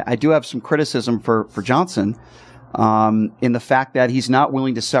 I do have some criticism for Johnson in the fact that he's not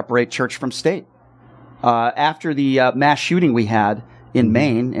willing to separate church from state. After the mass shooting we had in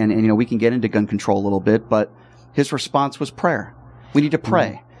Maine, and we can get into gun control a little bit, but his response was prayer. We need to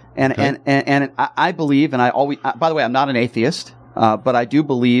pray. Mm-hmm. And I believe, and I always, by the way, I'm not an atheist. But I do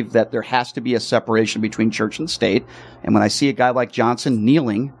believe that there has to be a separation between church and state. And when I see a guy like Johnson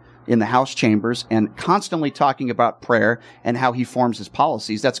kneeling in the House chambers and constantly talking about prayer and how he forms his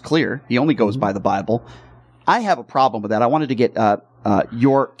policies, that's clear. He only goes by the Bible. I have a problem with that. I wanted to get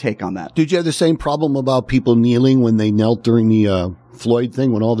your take on that. Did you have the same problem about people kneeling when they knelt during the Floyd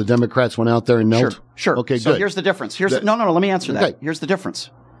thing, when all the Democrats went out there and knelt? Sure. Okay, so good. Here's the difference. No, let me answer that. Okay. Here's the difference.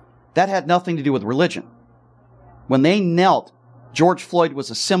 That had nothing to do with religion. When they knelt, George Floyd was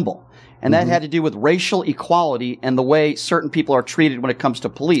a symbol, and that had to do with racial equality and the way certain people are treated when it comes to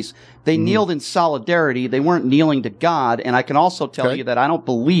police. They kneeled in solidarity. They weren't kneeling to God. And I can also tell you that I don't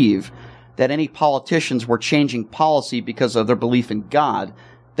believe that any politicians were changing policy because of their belief in God.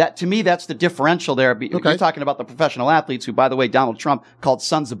 That, to me, that's the differential there. You're talking about the professional athletes who, by the way, Donald Trump called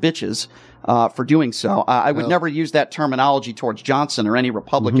sons of bitches for doing so. I would never use that terminology towards Johnson or any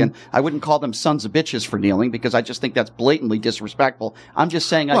Republican. I wouldn't call them sons of bitches for kneeling, because I just think that's blatantly disrespectful. I'm just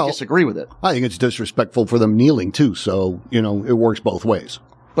saying I disagree with it. I think it's disrespectful for them kneeling, too. So, it works both ways.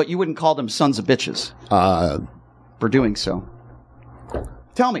 But you wouldn't call them sons of bitches for doing so.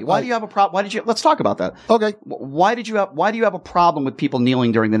 Tell me, why do you have a problem? Let's talk about that. Okay. Why do you have a problem with people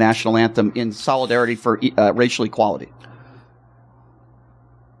kneeling during the national anthem in solidarity for racial equality?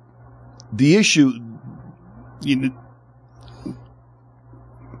 The issue,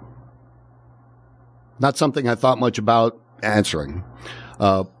 not something I thought much about answering.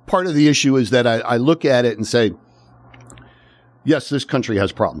 Part of the issue is that I look at it and say, yes, this country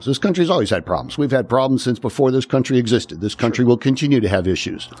has problems. This country's always had problems. We've had problems since before this country existed. This country will continue to have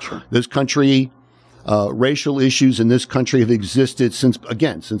issues. Sure. This country, racial issues in this country have existed since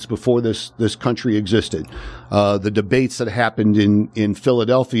before this country existed. The debates that happened in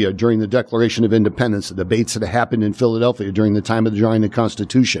Philadelphia during the Declaration of Independence, the debates that happened in Philadelphia during the time of the drawing of the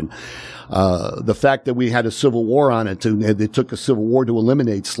Constitution, the fact that we had a civil war on it, they took a civil war to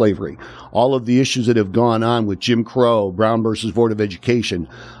eliminate slavery, all of the issues that have gone on with Jim Crow, Brown versus Board of Education,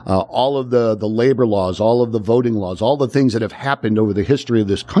 all of the labor laws, all of the voting laws, all the things that have happened over the history of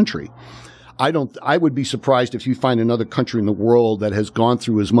this country. I would be surprised if you find another country in the world that has gone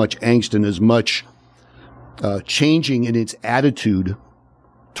through as much angst and as much changing in its attitude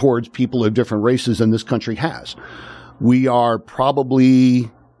towards people of different races than this country has. we are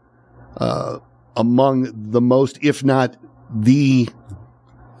probably among the most, if not the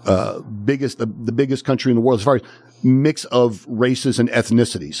biggest, the biggest country in the world as far as mix of races and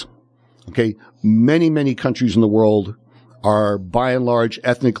ethnicities. Okay, many countries in the world are by and large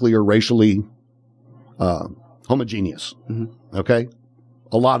ethnically or racially homogeneous. Okay,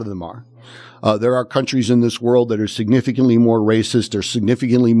 a lot of them are. There are countries in this world that are significantly more racist. They're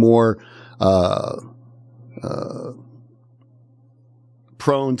significantly more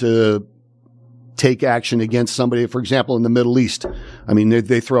prone to take action against somebody. For example, in the Middle East, I mean,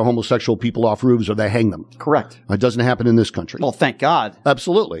 they throw homosexual people off roofs or they hang them. Correct. It doesn't happen in this country. Well, thank God.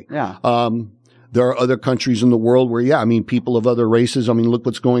 Absolutely. Yeah. There are other countries in the world where, yeah, I mean, people of other races. I mean, look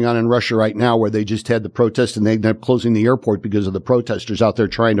what's going on in Russia right now, where they just had the protest and they ended up closing the airport because of the protesters out there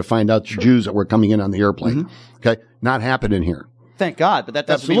trying to find out the Jews that were coming in on the airplane. Okay. Not happening here. Thank God, but that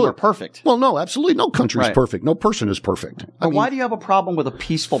doesn't mean we're perfect. Well, no, absolutely. No country is perfect. No person is perfect. But why do you have a problem with a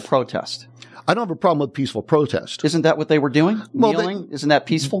peaceful protest? I don't have a problem with peaceful protest. Isn't that what they were doing? Well, kneeling? Isn't that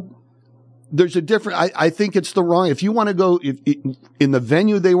peaceful? There's a different, I think it's the wrong, if you want to go in the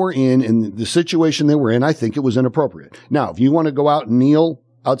venue they were in the situation they were in, I think it was inappropriate. Now, if you want to go out and kneel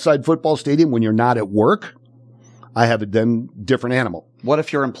outside football stadium when you're not at work, I have a different animal. What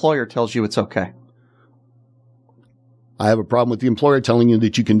if your employer tells you it's okay? I have a problem with the employer telling you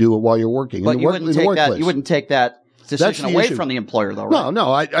that you can do it while you're working. But you wouldn't take that decision away from the employer, though, right?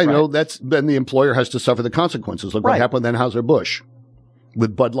 No, I know then the employer has to suffer the consequences. Look what happened with Anheuser-Busch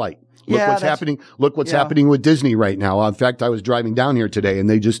with Bud Light. Look what's happening with Disney right now. In fact, I was driving down here today and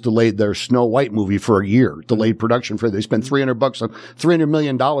they just delayed their Snow White movie for a year, delayed production they spent $300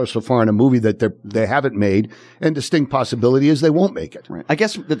 million so far on a movie that they haven't made. And distinct possibility is they won't make it. Right. I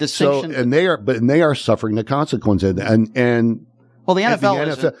guess the distinction. So, they are suffering the consequences and well, the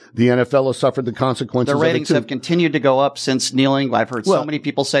NFL has suffered the consequences. Their ratings have continued to go up since kneeling. I've heard so many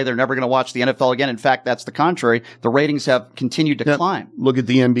people say they're never going to watch the NFL again. In fact, that's the contrary. The ratings have continued to climb. Look at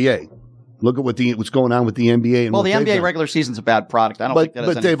the NBA. Look at what's going on with the NBA. And the NBA regular season's a bad product. I don't think that.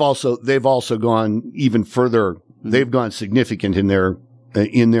 But they've also gone even further. They've gone significant in their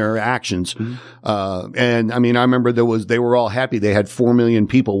actions. And I mean, I remember they were all happy. They had 4 million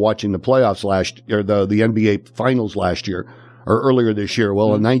people watching the playoffs the NBA finals last year or earlier this year.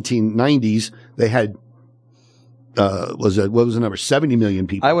 Well, in 1990s, they had, what was the number? 70 million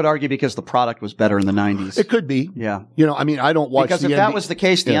people. I would argue because the product was better in the 90s. It could be. Yeah. I mean, I don't watch because if that was the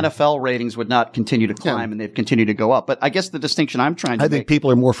case, the NFL ratings would not continue to climb and they've continued to go up. But I guess the distinction I'm trying to make. I think people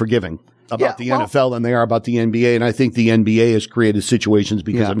are more forgiving about the NFL than they are about the NBA. And I think the NBA has created situations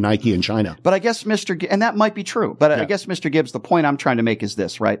because of Nike and China. But I guess and that might be true. But I guess Mr. Gibbs, the point I'm trying to make is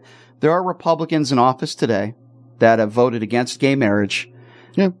this, right? There are Republicans in office today that have voted against gay marriage.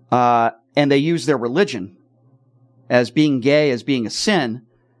 Yeah. And they use their religion as being gay, as being a sin,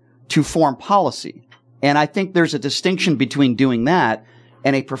 to form policy. And I think there's a distinction between doing that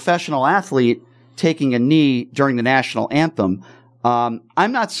and a professional athlete taking a knee during the national anthem. I'm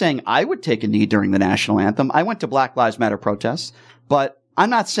not saying I would take a knee during the national anthem. I went to Black Lives Matter protests, but I'm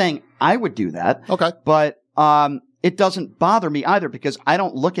not saying I would do that. Okay. But it doesn't bother me either because I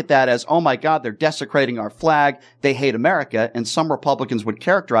don't look at that as, oh my God, they're desecrating our flag. They hate America. And some Republicans would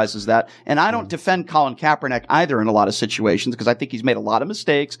characterize as that. And I don't defend Colin Kaepernick either in a lot of situations because I think he's made a lot of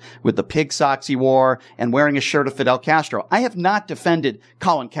mistakes with the pig socks he wore and wearing a shirt of Fidel Castro. I have not defended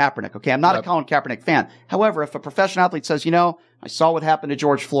Colin Kaepernick. Okay. I'm not a Colin Kaepernick fan. However, if a professional athlete says, I saw what happened to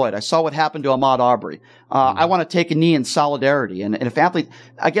George Floyd. I saw what happened to Ahmaud Arbery. I want to take a knee in solidarity. And if athletes,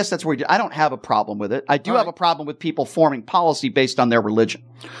 I guess that's where I don't have a problem with it. I do have a problem with people forming policy based on their religion.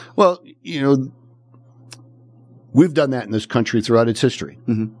 Well, we've done that in this country throughout its history.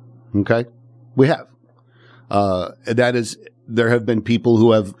 Mm-hmm. Okay. We have. There have been people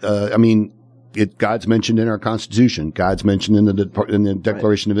who have, God's mentioned in our Constitution. God's mentioned in the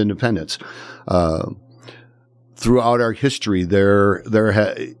Declaration of Independence. Throughout our history,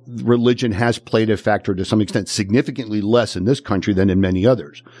 religion has played a factor to some extent, significantly less in this country than in many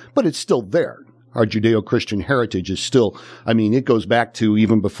others, but it's still there. Our Judeo-Christian heritage is still, it goes back to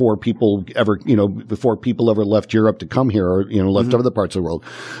even before people ever left Europe to come here or, left other parts of the world.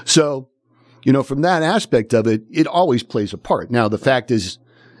 So, from that aspect of it, it always plays a part. Now, the fact is,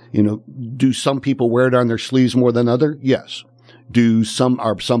 do some people wear it on their sleeves more than others? Yes.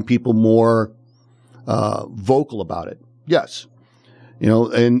 Are some people more vocal about it? Yes.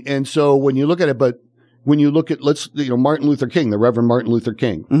 And so when you look at it, but when you look at, Martin Luther King, the Reverend Martin Luther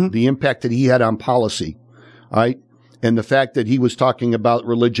King, the impact that he had on policy, all right? And the fact that he was talking about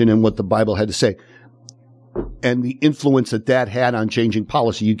religion and what the Bible had to say and the influence that had on changing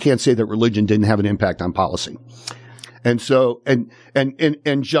policy. You can't say that religion didn't have an impact on policy. And so,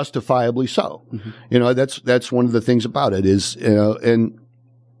 and justifiably so. That's one of the things about it is, and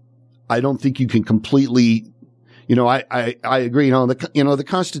I don't think you can completely, I agree. The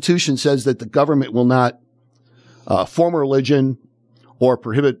Constitution says that the government will not, form a religion or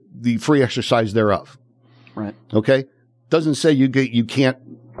prohibit the free exercise thereof. Right. Okay. Doesn't say you can't,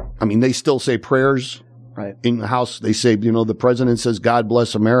 they still say prayers. Right. In the House, they say, the president says, God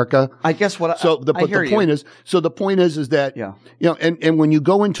bless America. I guess the point is that, and when you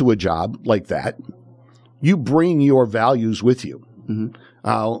go into a job like that, you bring your values with you.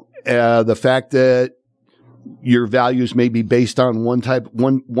 Mm-hmm. The fact that your values may be based on one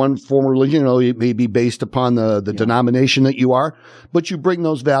form of religion, it may be based upon the denomination that you are, but you bring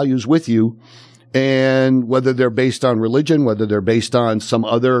those values with you. And whether they're based on religion, whether they're based on some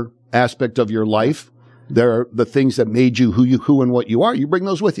other aspect of your life, they're the things that made you who and what you are. You bring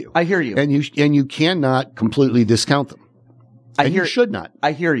those with you. I hear you. And you cannot completely discount them. You should not.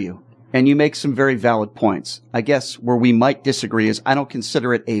 I hear you. And you make some very valid points. I guess where we might disagree is I don't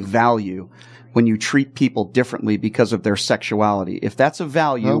consider it a value when you treat people differently because of their sexuality. If that's a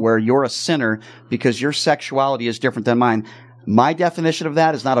value where you're a sinner because your sexuality is different than mine, my definition of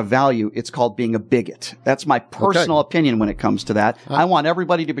that is not a value. It's called being a bigot. That's my personal opinion when it comes to that. I want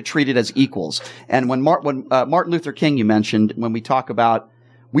everybody to be treated as equals. And when Martin Luther King, you mentioned, when we talk about,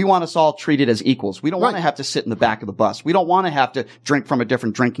 we want us all treated as equals. We don't want to have to sit in the back of the bus. We don't want to have to drink from a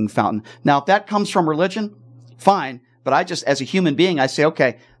different drinking fountain. Now, if that comes from religion, fine. But I just, as a human being, I say,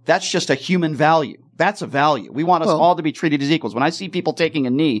 okay, that's just a human value. That's a value. We want us all to be treated as equals. When I see people taking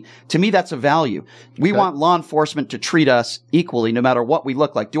a knee, to me, that's a value. We want law enforcement to treat us equally, no matter what we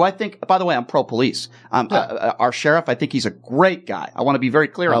look like. Do I think, by the way, I'm pro-police. Our sheriff, I think he's a great guy. I want to be very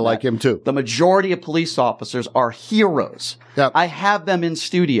clear on that. I like him too. The majority of police officers are heroes. Yep. I have them in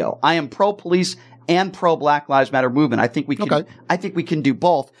studio. I am pro-police and pro-Black Lives Matter movement. I think we can do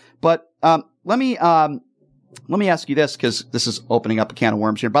both. But, let me ask you this, because this is opening up a can of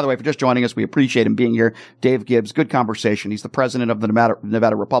worms here. By the way, for just joining us, we appreciate him being here. Dave Gibbs, good conversation. He's the president of the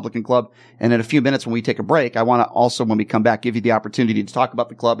Nevada Republican Club. And in a few minutes when we take a break, I want to also, when we come back, give you the opportunity to talk about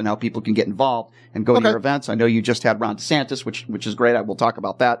the club and how people can get involved and go to your events. I know you just had Ron DeSantis, which is great. We'll talk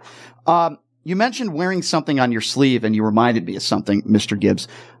about that. You mentioned wearing something on your sleeve, and you reminded me of something, Mr. Gibbs.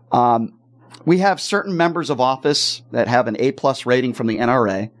 We have certain members of office that have an A+ rating from the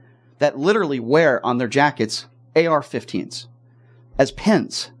NRA that literally wear on their jackets AR-15s as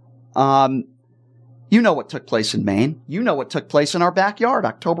pins. You know what took place in Maine. You know what took place in our backyard,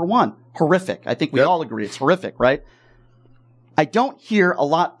 October 1. Horrific. I think we all agree it's horrific, right? I don't hear a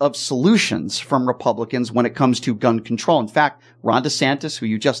lot of solutions from Republicans when it comes to gun control. In fact, Ron DeSantis, who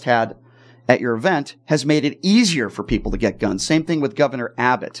you just had at your event, has made it easier for people to get guns. Same thing with Governor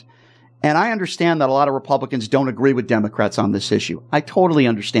Abbott. And I understand that a lot of Republicans don't agree with Democrats on this issue. I totally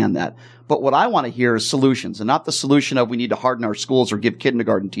understand that. But what I want to hear is solutions, and not the solution of we need to harden our schools or give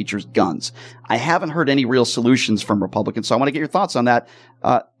kindergarten teachers guns. I haven't heard any real solutions from Republicans, so I want to get your thoughts on that.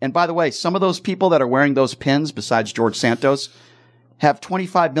 And by the way, some of those people that are wearing those pins, besides George Santos, have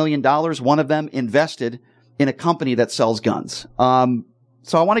 $25 million, one of them invested in a company that sells guns.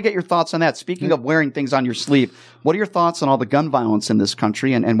 So I want to get your thoughts on that. Speaking of wearing things on your sleeve, what are your thoughts on all the gun violence in this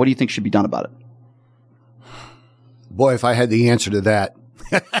country, and what do you think should be done about it? Boy, if I had the answer to that,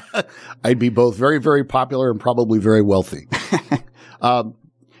 I'd be both very, very popular and probably very wealthy. One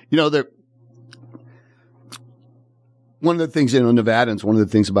of the things Nevadans, one of the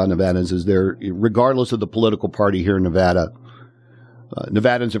things about Nevadans is regardless of the political party here in Nevada,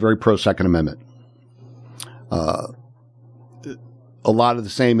 Nevadans are very pro-Second Amendment. A lot of the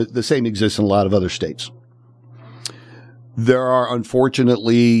same exists in a lot of other states. There are,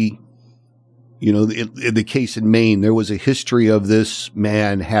 unfortunately, in the case in Maine, there was a history of this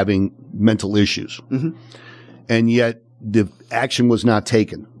man having mental issues. Mm-hmm. And yet the action was not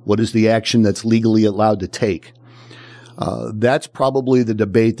taken. What is the action that's legally allowed to take? That's probably the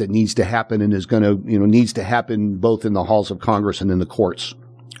debate that needs to happen and needs to happen both in the halls of Congress and in the courts.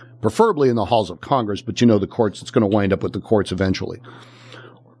 Preferably in the halls of Congress, but the courts, it's going to wind up with the courts eventually.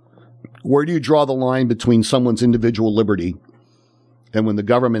 Where do you draw the line between someone's individual liberty and when the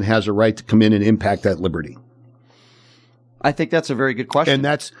government has a right to come in and impact that liberty? I think that's a very good question.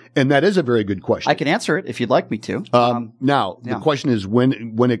 And that is a very good question. I can answer it if you'd like me to. The question is when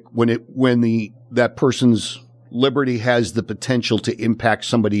that person's liberty has the potential to impact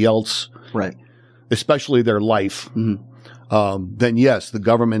somebody else, right? Especially their life. Mm-hmm. Then yes, the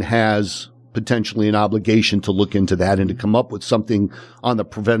government has potentially an obligation to look into that and to come up with something on the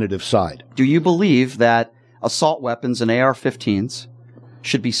preventative side. Do you believe that assault weapons and AR-15s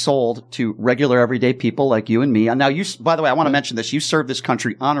should be sold to regular everyday people like you and me. And now by the way, I want to mention this. You served this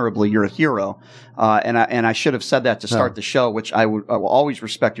country honorably. You're a hero. And I should have said that to start the show, which I will always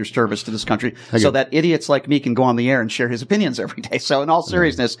respect your service to this country so that idiots like me can go on the air and share his opinions every day. So in all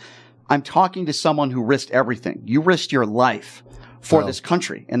seriousness, I'm talking to someone who risked everything. You risked your life for this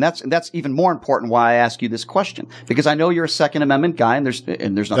country. And that's even more important why I ask you this question, because I know you're a Second Amendment guy and there's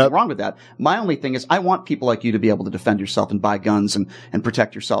nothing wrong with that. My only thing is I want people like you to be able to defend yourself and buy guns and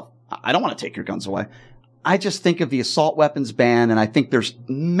protect yourself. I don't want to take your guns away. I just think of the assault weapons ban, and I think there's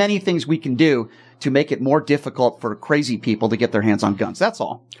many things we can do to make it more difficult for crazy people to get their hands on guns. That's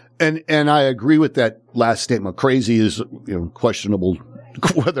all. And I agree with that last statement. Crazy is, questionable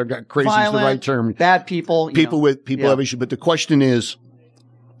whether crazy is the right term. Bad people. People have issues. But the question is,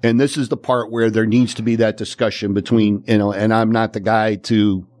 and this is the part where there needs to be that discussion between, and I'm not the guy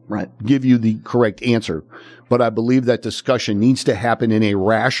to give you the correct answer, but I believe that discussion needs to happen in a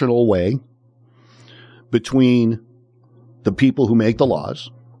rational way between the people who make the laws,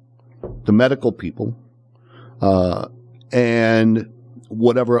 the medical people, and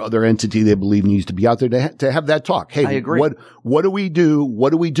whatever other entity they believe needs to be out there to have that talk. Hey, I agree. What do we do? What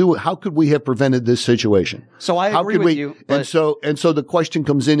do we do? How could we have prevented this situation? So I agree with you. And so the question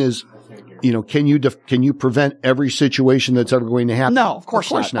comes in is, can you prevent every situation that's ever going to happen? No, of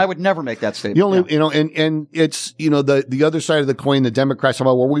course not. I would never make that statement. And it's, the other side of the coin, the Democrats are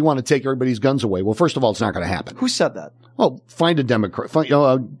about, well, we want to take everybody's guns away. Well, first of all, it's not going to happen. Who said that? Well, find a Democrat.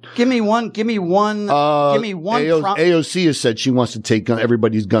 Give me one. AOC has said she wants to take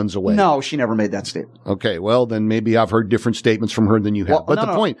everybody's guns away. No, she never made that statement. Okay. Well, then maybe I've heard different statements from her than you have.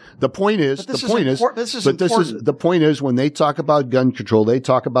 The point is when they talk about gun control, they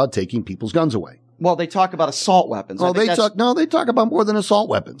talk about taking people's guns away. Well, they talk about assault weapons. Well, they talk about more than assault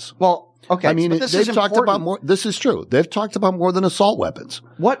weapons. Well, okay. I mean, they've talked about more. This is true. They've talked about more than assault weapons.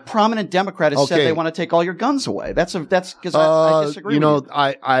 What prominent Democrat has said they want to take all your guns away? That's because I disagree.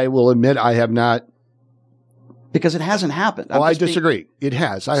 I will admit I have not. Because it hasn't happened. I disagree. It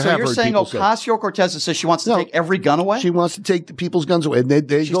has. So you're saying Ocasio-Cortez says she wants to take every gun away? She wants to take the people's guns away.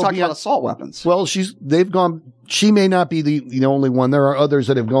 She's talking about assault weapons. Well, they've gone. She may not be the only one. There are others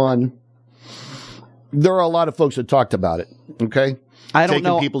that have gone. There are a lot of folks that talked about it. Okay. I don't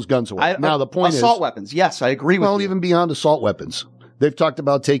know. Taking people's guns away. Now the point is assault weapons. Yes, I agree with you. Well, even beyond assault weapons, they've talked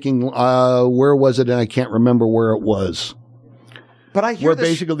about taking. Where was it? And I can't remember where it was. But I hear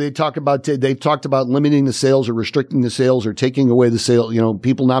basically they've talked about limiting the sales or restricting the sales or taking away the sale.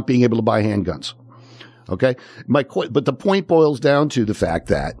 People not being able to buy handguns. Okay, but the point boils down to the fact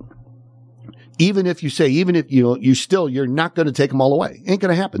that even if you're not going to take them all away, ain't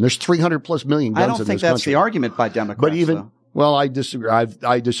going to happen. There's 300+ million guns in this country. I don't think that's the argument by Democrats. Well, I disagree.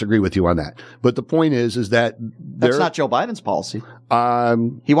 I disagree with you on that. But the point is that that's not Joe Biden's policy.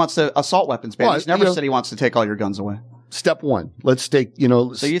 He wants the assault weapons ban. He's never said he wants to take all your guns away. Step one. Let's take,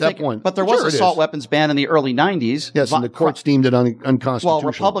 step one. But there was an assault weapons ban in the early 90s. Yes, and the courts deemed it unconstitutional.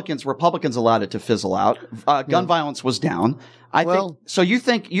 Well, Republicans allowed it to fizzle out. Gun violence was down. So you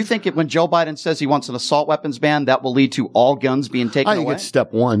think when Joe Biden says he wants an assault weapons ban, that will lead to all guns being taken away? I think it's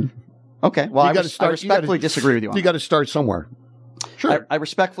step one. Okay. Well, I respectfully disagree with you on that. You got to start somewhere. Sure. I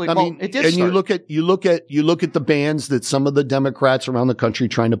respectfully. It did. And start. you look at the bans that some of the Democrats around the country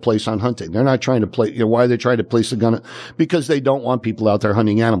trying to place on hunting. They're not trying to play. Why are they trying to place the gun? Because they don't want people out there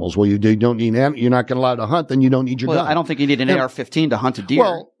hunting animals. Well, you don't need. You're not going to allow to hunt, then you don't need your gun. I don't think you need an AR-15 to hunt a deer.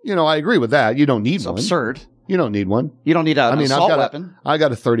 Well, I agree with that. You don't need one. It's absurd. You don't need one. You don't need an assault weapon. I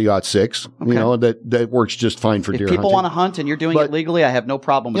got a 30-06. That works just fine for deer hunting. If people want to hunt and you're doing it legally, I have no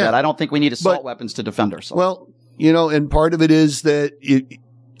problem with that. I don't think we need assault weapons to defend ourselves. Well, and part of it is that.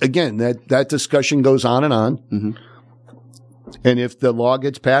 Again, that discussion goes on and on. Mm-hmm. And if the law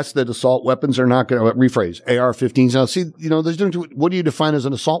gets passed that assault weapons are not going to rephrase AR-15s. Now, see, what do you define as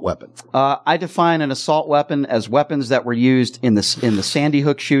an assault weapon? I define an assault weapon as weapons that were used in the Sandy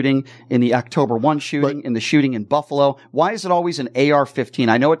Hook shooting, in the October 1 shooting, in the shooting in Buffalo. Why is it always an AR-15?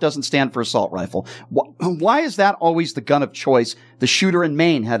 I know it doesn't stand for assault rifle. Why is that always the gun of choice? The shooter in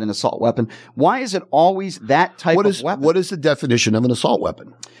Maine had an assault weapon. Why is it always that type of weapon? What is the definition of an assault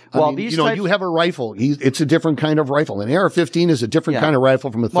weapon? You have a rifle. It's a different kind of rifle. An AR-15 is a different kind of rifle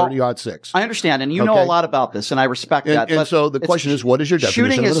from a 30-06. I understand, and you know a lot about this, and I respect that. And so the question is, what is your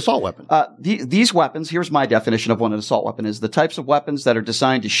definition of an assault weapon? These weapons, here's my definition of what an assault weapon is: the types of weapons that are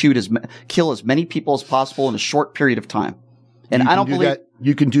designed to kill as many people as possible in a short period of time. And I don't believe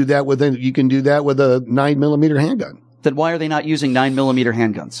you can do that with a 9mm handgun. Then why are they not using 9mm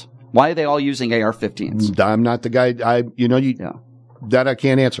handguns? Why are they all using AR-15s? I'm not the guy. That I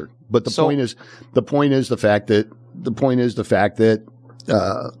can't answer. But the point is the fact that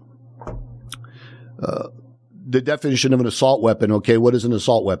the definition of an assault weapon. Okay, what is an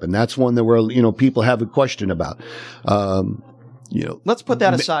assault weapon? That's one that where people have a question about. Let's put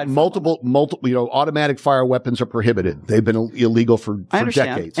that aside. Multiple, automatic fire weapons are prohibited. They've been illegal for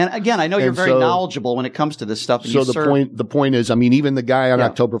decades. And again, I know you're very knowledgeable when it comes to this stuff. And so the point is, I mean, even the guy on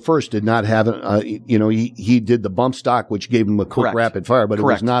October 1st did not have, he did the bump stock, which gave him a quick rapid fire, but it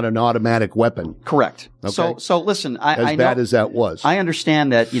was not an automatic weapon. Correct. Okay? So listen, as bad as that was, I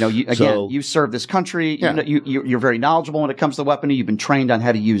understand that, you serve this country. Yeah. You're very knowledgeable when it comes to weaponry. You've been trained on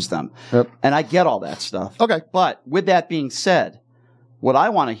how to use them. Yep. And I get all that stuff. Okay. But with that being said, what I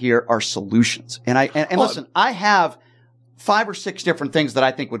want to hear are solutions. And listen, I have 5 or 6 different things that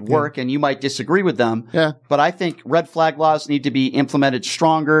I think would work, and you might disagree with them. Yeah. But I think red flag laws need to be implemented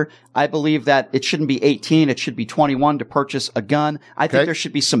stronger. I believe that it shouldn't be 18. It should be 21 to purchase a gun. I think there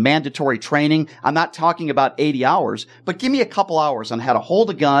should be some mandatory training. I'm not talking about 80 hours, but give me a couple hours on how to hold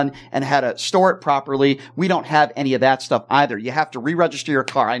a gun and how to store it properly. We don't have any of that stuff either. You have to re-register your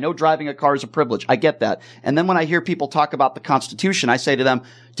car. I know driving a car is a privilege. I get that. And then when I hear people talk about the Constitution, I say to them,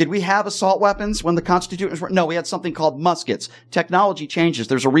 did we have assault weapons when the Constitution was? No, we had something called muskets. Technology changes.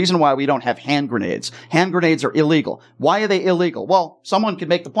 There's a reason why we don't have hand grenades. Hand grenades are illegal. Why are they illegal? Well, someone could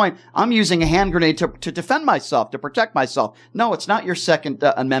make the point, I'm using a hand grenade to defend myself, to protect myself. No, it's not your Second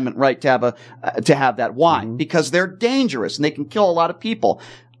Amendment right to have that. Why? Mm-hmm. Because they're dangerous and they can kill a lot of people.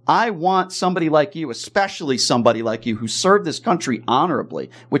 I want somebody like you, especially somebody like you who served this country honorably,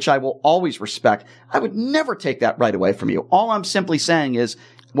 which I will always respect. I would never take that right away from you. All I'm simply saying is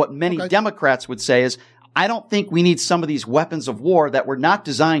what many Democrats would say is, I don't think we need some of these weapons of war that were not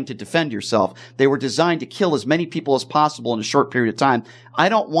designed to defend yourself. They were designed to kill as many people as possible in a short period of time. I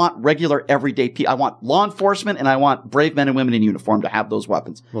don't want regular everyday people. I want law enforcement and I want brave men and women in uniform to have those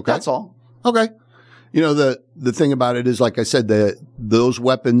weapons. Okay. That's all. Okay. The thing about it is, like I said, those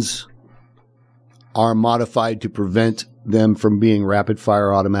weapons are modified to prevent them from being rapid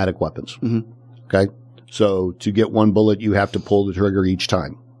fire automatic weapons. Mm-hmm. Okay. So to get one bullet, you have to pull the trigger each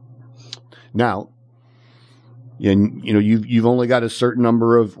time. Now, and you've only got a certain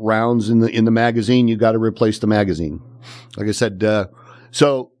number of rounds in the magazine. You got to replace the magazine. Like I said,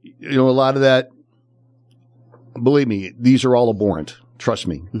 so a lot of that. Believe me, these are all abhorrent. Trust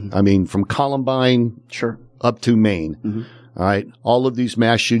me. Mm-hmm. I mean, from Columbine up to Maine. Mm-hmm. All right, all of these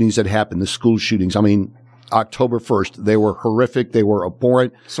mass shootings that happened, the school shootings. I mean, October 1st, they were horrific. They were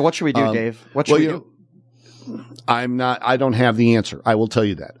abhorrent. So what should we do, Dave? What should we do? I don't have the answer. I will tell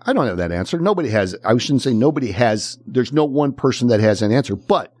you that. I don't have that answer. Nobody has. I shouldn't say nobody has. There's no one person that has an answer,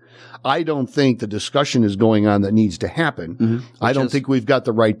 but I don't think the discussion is going on that needs to happen. Mm-hmm. I don't think we've got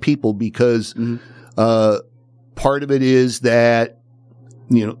the right people because, part of it is that,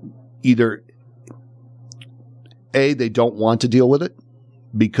 either A, they don't want to deal with it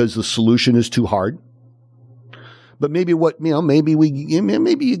because the solution is too hard. But maybe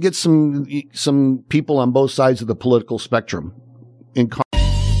maybe you get some people on both sides of the political spectrum.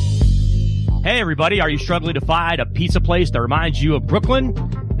 Hey everybody, are you struggling to find a pizza place that reminds you of Brooklyn?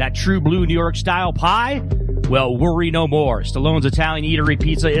 That true blue New York style pie? Well, worry no more. Stallone's Italian Eatery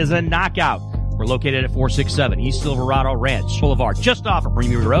Pizza is a knockout. We're located at 467 East Silverado Ranch Boulevard, just off of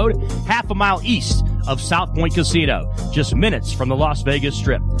Premier Road, half a mile east of South Point Casino, just minutes from the Las Vegas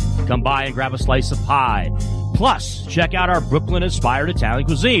Strip. Come by and grab a slice of pie. Plus, check out our Brooklyn-inspired Italian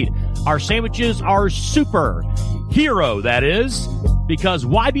cuisine. Our sandwiches are super. Hero, that is. Because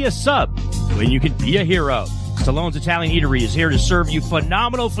why be a sub when you can be a hero? Stallone's Italian Eatery is here to serve you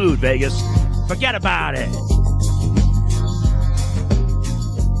phenomenal food, Vegas. Forget about it.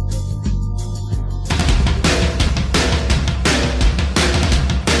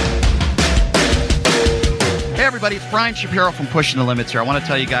 Hey everybody, it's Brian Shapiro from Pushing the Limits here. I want to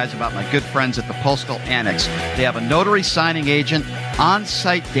tell you guys about my good friends at the Postal Annex. They have a notary signing agent on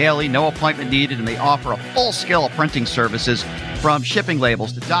site daily, no appointment needed, and they offer a full scale of printing services from shipping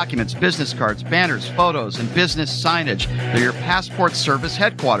labels to documents, business cards, banners, photos, and business signage. They're your passport service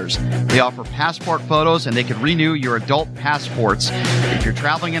headquarters. They offer passport photos and they can renew your adult passports. If you're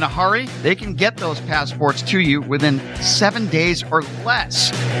traveling in a hurry, they can get those passports to you within 7 days or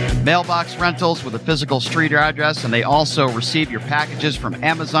less. Mailbox rentals with a physical street address, and they also receive your packages from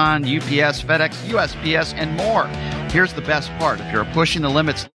Amazon, UPS, FedEx, USPS, and more. Here's the best part. If you're pushing the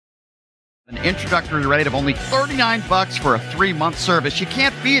limits, an introductory rate of only $39 for a 3-month service. You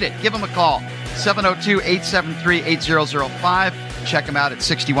can't beat it. Give them a call. 702-873-8005. Check them out at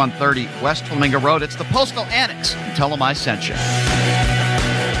 6130 West Flamingo Road. It's the Postal Annex. Tell them I sent you.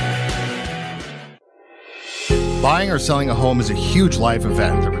 Buying or selling a home is a huge life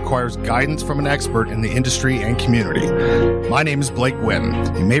event that requires guidance from an expert in the industry and community. My name is Blake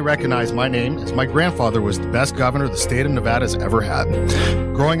Wynn. You may recognize my name as my grandfather was the best governor the state of Nevada has ever had.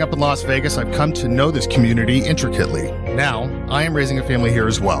 Growing up in Las Vegas, I've come to know this community intricately. Now, I am raising a family here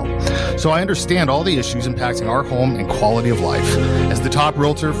as well, so I understand all the issues impacting our home and quality of life. As the top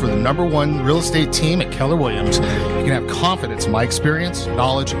realtor for the #1 real estate team at Keller Williams, you can have confidence in my experience,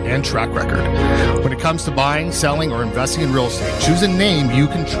 knowledge, and track record. When it comes to buying, selling, or investing in real estate, choose a name you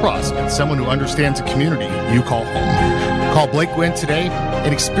can trust and someone who understands the community you call home. Call Blake Wynn today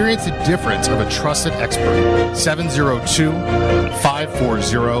and experience the difference of a trusted expert.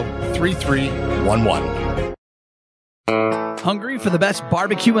 702-540-3311. Hungry for the best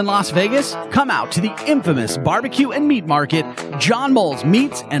barbecue in Las Vegas? Come out to the infamous barbecue and meat market, John Mole's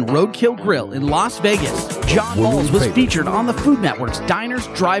Meats and Roadkill Grill in Las Vegas. John Mole's was featured on the Food Network's Diners,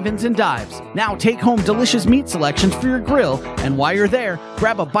 Drive-Ins, and Dives. Now take home delicious meat selections for your grill, and while you're there,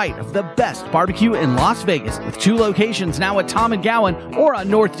 grab a bite of the best barbecue in Las Vegas. With 2 locations now at Tom and Gowan or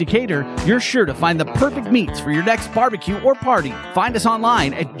on North Decatur, you're sure to find the perfect meats for your next barbecue or party. Find us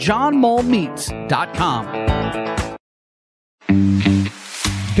online at johnmolemeats.com.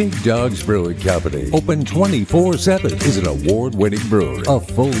 Big Dogs Brewing Company, open 24/7, is an award-winning brewery, a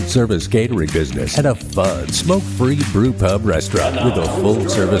full-service catering business, and a fun, smoke-free brew pub restaurant with a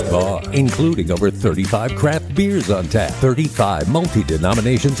full-service bar, including over 35 craft beers on tap, 35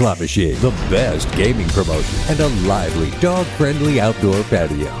 multi-denomination slot machines, the best gaming promotion, and a lively, dog-friendly outdoor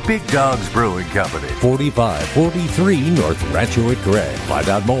patio. Big Dogs Brewing Company, 4543 North Rancho at Gregg. Find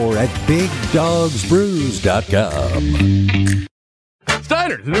out more at BigDogsBrews.com.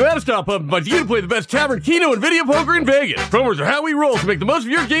 Steiner's, the Nevada-style pub, invites you to play the best tavern, keno, and video poker in Vegas. Promos are how we roll, so make the most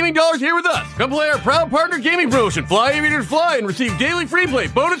of your gaming dollars here with us. Come play our proud partner gaming promotion, Fly Aviators Fly, and receive daily free play,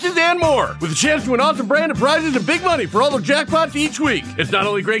 bonuses, and more. With a chance to win awesome brand of prizes and big money for all the jackpots each week. It's not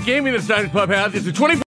only great gaming that Steiner's Pub has, it's a 24